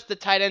not just the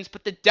tight ends,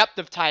 but the depth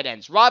of tight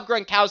ends. Rob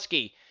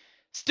Gronkowski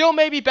still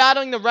may be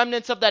battling the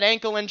remnants of that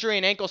ankle injury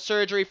and ankle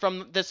surgery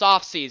from this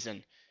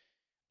offseason.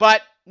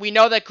 But we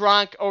know that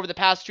Gronk over the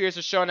past 2 years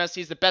has shown us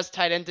he's the best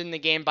tight end in the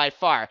game by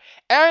far.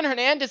 Aaron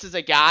Hernandez is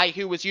a guy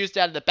who was used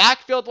out of the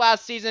backfield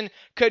last season,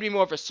 could be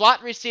more of a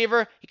slot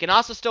receiver. He can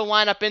also still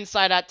line up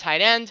inside at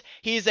tight end.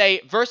 He's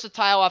a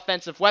versatile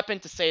offensive weapon,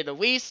 to say the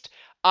least.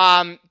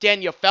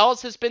 Daniel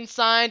Fells has been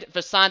signed.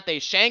 Visanthe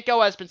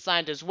Shanko has been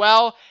signed as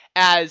well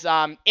as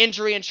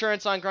injury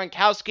insurance on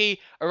Gronkowski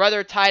or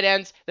other tight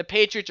ends. The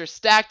Patriots are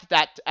stacked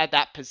at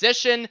that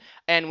position,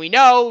 and we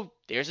know,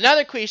 there's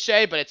another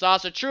cliche, but it's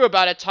also true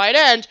about a tight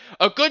end.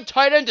 A good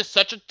tight end is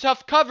such a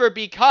tough cover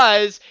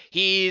because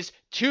he's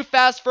too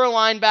fast for a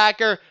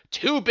linebacker,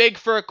 too big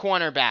for a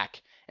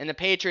cornerback. And the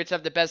Patriots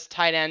have the best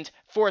tight end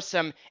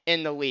foursome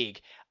in the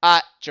league.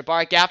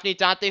 Jabbar Gaffney,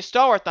 Dante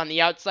Stallworth on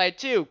the outside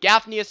too.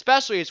 Gaffney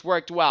especially has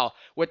worked well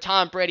with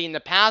Tom Brady in the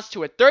past,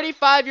 who at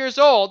 35 years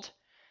old,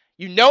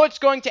 you know it's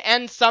going to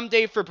end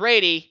someday for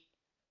Brady.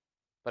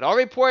 But all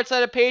reports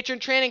out of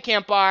Patriot training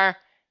camp are,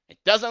 it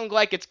doesn't look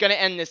like it's going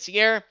to end this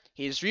year.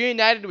 He's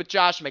reunited with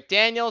Josh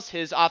McDaniels,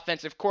 his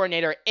offensive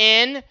coordinator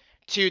in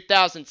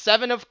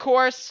 2007, of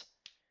course.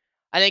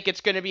 I think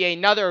it's going to be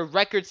another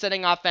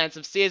record-setting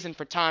offensive season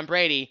for Tom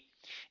Brady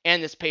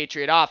and this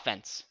Patriot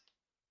offense.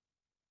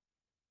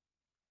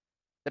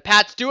 The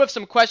Pats do have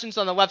some questions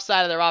on the left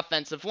side of their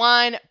offensive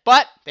line,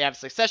 but they have a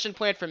succession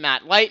plan for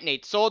Matt Light.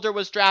 Nate Solder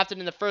was drafted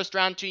in the first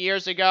round 2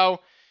 years ago.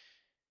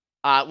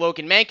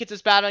 Logan Mankins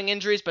is battling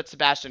injuries, but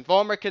Sebastian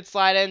Vollmer could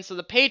slide in. So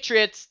the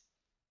Patriots,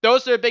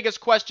 those are their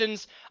biggest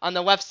questions on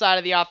the left side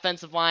of the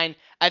offensive line.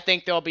 I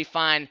think they'll be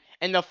fine,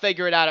 and they'll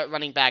figure it out at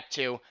running back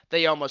too.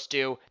 They almost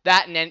do.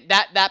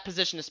 That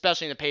position,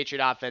 especially in the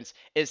Patriot offense,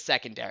 is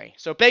secondary.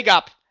 So big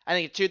up. I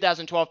think the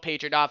 2012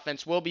 Patriot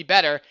offense will be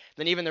better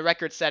than even the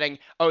record-setting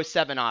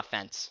 07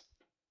 offense.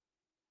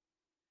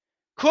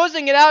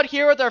 Closing it out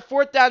here with our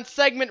fourth down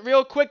segment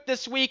real quick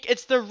this week,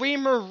 it's the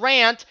Reamer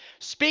Rant.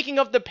 Speaking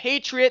of the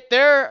Patriot,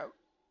 their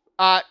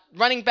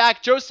running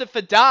back Joseph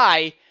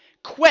Addai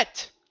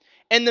quit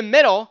in the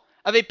middle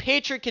of a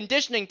Patriot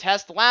conditioning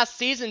test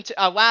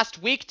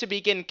last week to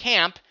begin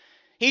camp.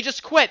 He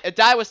just quit.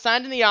 Addai was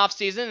signed in the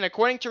offseason, and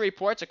according to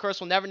reports, of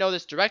course we'll never know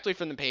this directly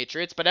from the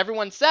Patriots, but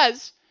everyone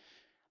says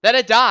that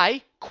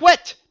Addai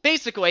quit,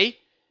 basically,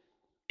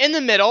 in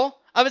the middle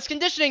of his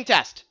conditioning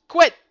test.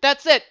 Quit.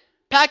 That's it.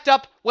 Packed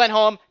up, went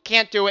home,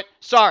 can't do it,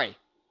 sorry.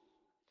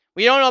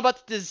 We don't know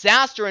about the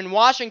disaster in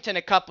Washington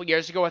a couple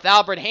years ago with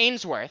Albert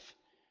Hainsworth,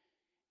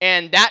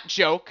 and that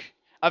joke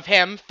of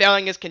him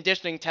failing his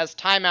conditioning test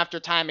time after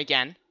time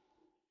again.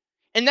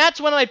 And that's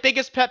one of my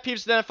biggest pet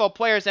peeves with NFL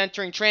players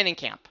entering training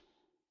camp.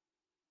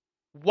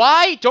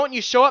 Why don't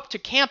you show up to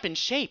camp in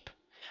shape?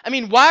 I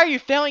mean, why are you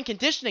failing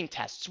conditioning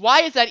tests?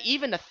 Why is that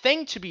even a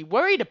thing to be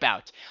worried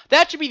about?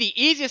 That should be the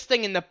easiest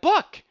thing in the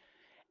book.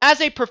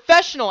 As a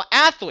professional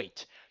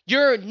athlete,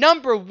 your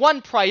number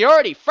one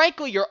priority,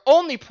 frankly your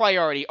only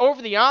priority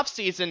over the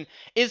offseason,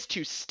 is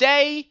to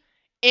stay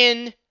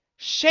in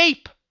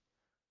shape.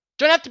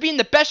 Don't have to be in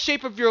the best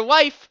shape of your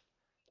life.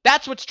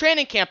 That's what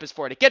training camp is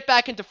for, to get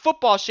back into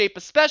football shape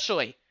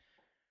especially.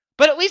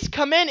 But at least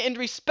come in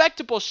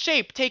respectable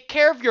shape. Take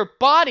care of your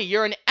body.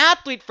 You're an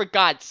athlete, for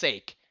God's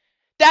sake.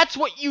 That's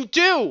what you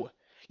do.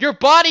 Your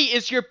body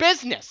is your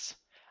business.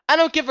 I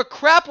don't give a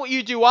crap what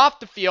you do off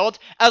the field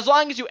as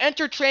long as you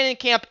enter training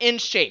camp in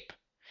shape.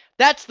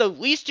 That's the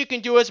least you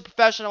can do as a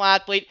professional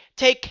athlete.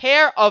 Take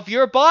care of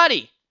your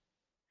body.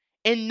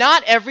 And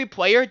not every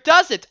player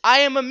does it.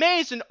 I am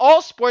amazed in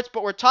all sports,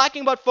 but we're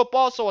talking about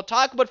football, so we'll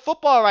talk about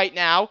football right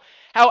now,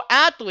 how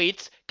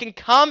athletes can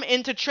come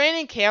into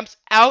training camps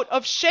out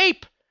of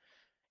shape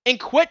and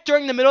quit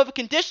during the middle of a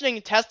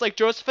conditioning test like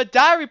Joseph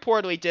Addai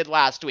reportedly did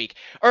last week,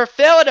 or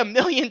fail it a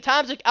million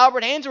times like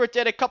Albert Hainsworth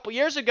did a couple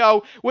years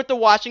ago with the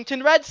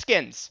Washington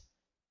Redskins.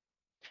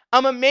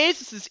 I'm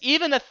amazed this is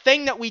even a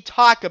thing that we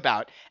talk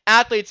about.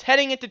 Athletes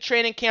heading into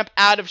training camp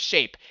out of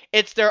shape.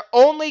 It's their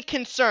only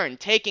concern,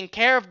 taking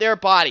care of their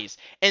bodies.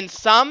 And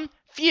some,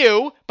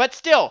 few, but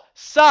still,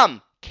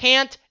 some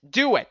can't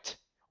do it.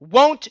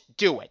 Won't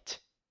do it.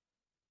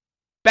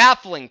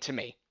 Baffling to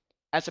me.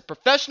 As a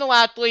professional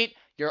athlete,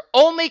 your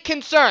only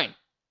concern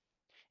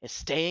is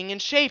staying in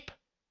shape.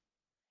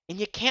 And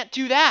you can't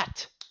do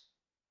that.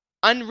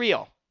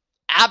 Unreal.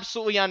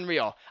 Absolutely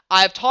unreal.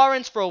 I have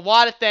tolerance for a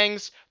lot of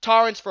things,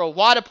 tolerance for a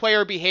lot of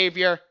player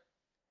behavior,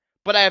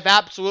 but I have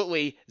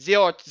absolutely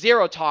zero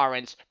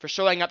tolerance for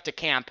showing up to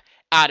camp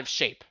out of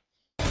shape.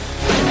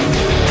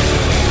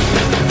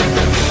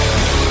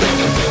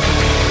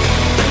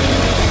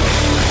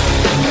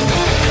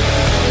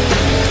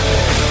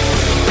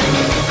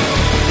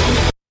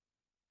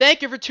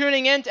 Thank you for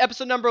tuning in to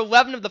episode number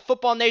 11 of the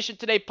Football Nation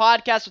Today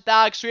podcast with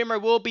Alex Reamer.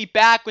 We'll be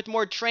back with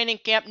more training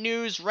camp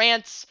news,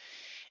 rants,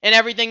 and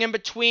everything in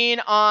between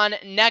on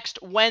next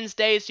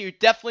Wednesday, so you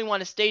definitely want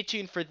to stay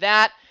tuned for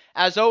that.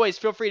 As always,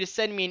 feel free to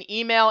send me an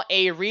email,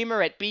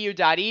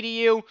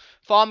 areamer@bu.edu.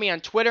 Follow me on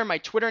Twitter. My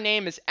Twitter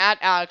name is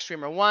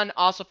 @AlexReamer1.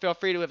 Also, feel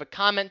free to leave a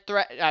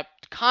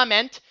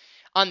comment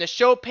on the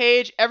show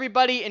page.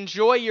 Everybody,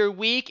 enjoy your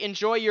week.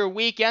 Enjoy your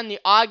weekend. The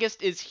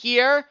August is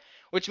here,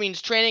 which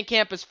means training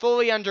camp is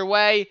fully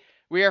underway.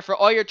 We are here for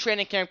all your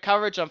training camp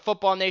coverage on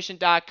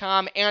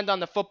FootballNation.com and on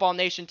the Football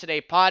Nation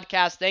Today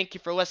podcast. Thank you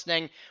for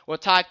listening. We'll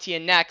talk to you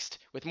next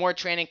with more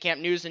training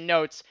camp news and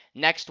notes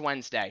next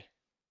Wednesday.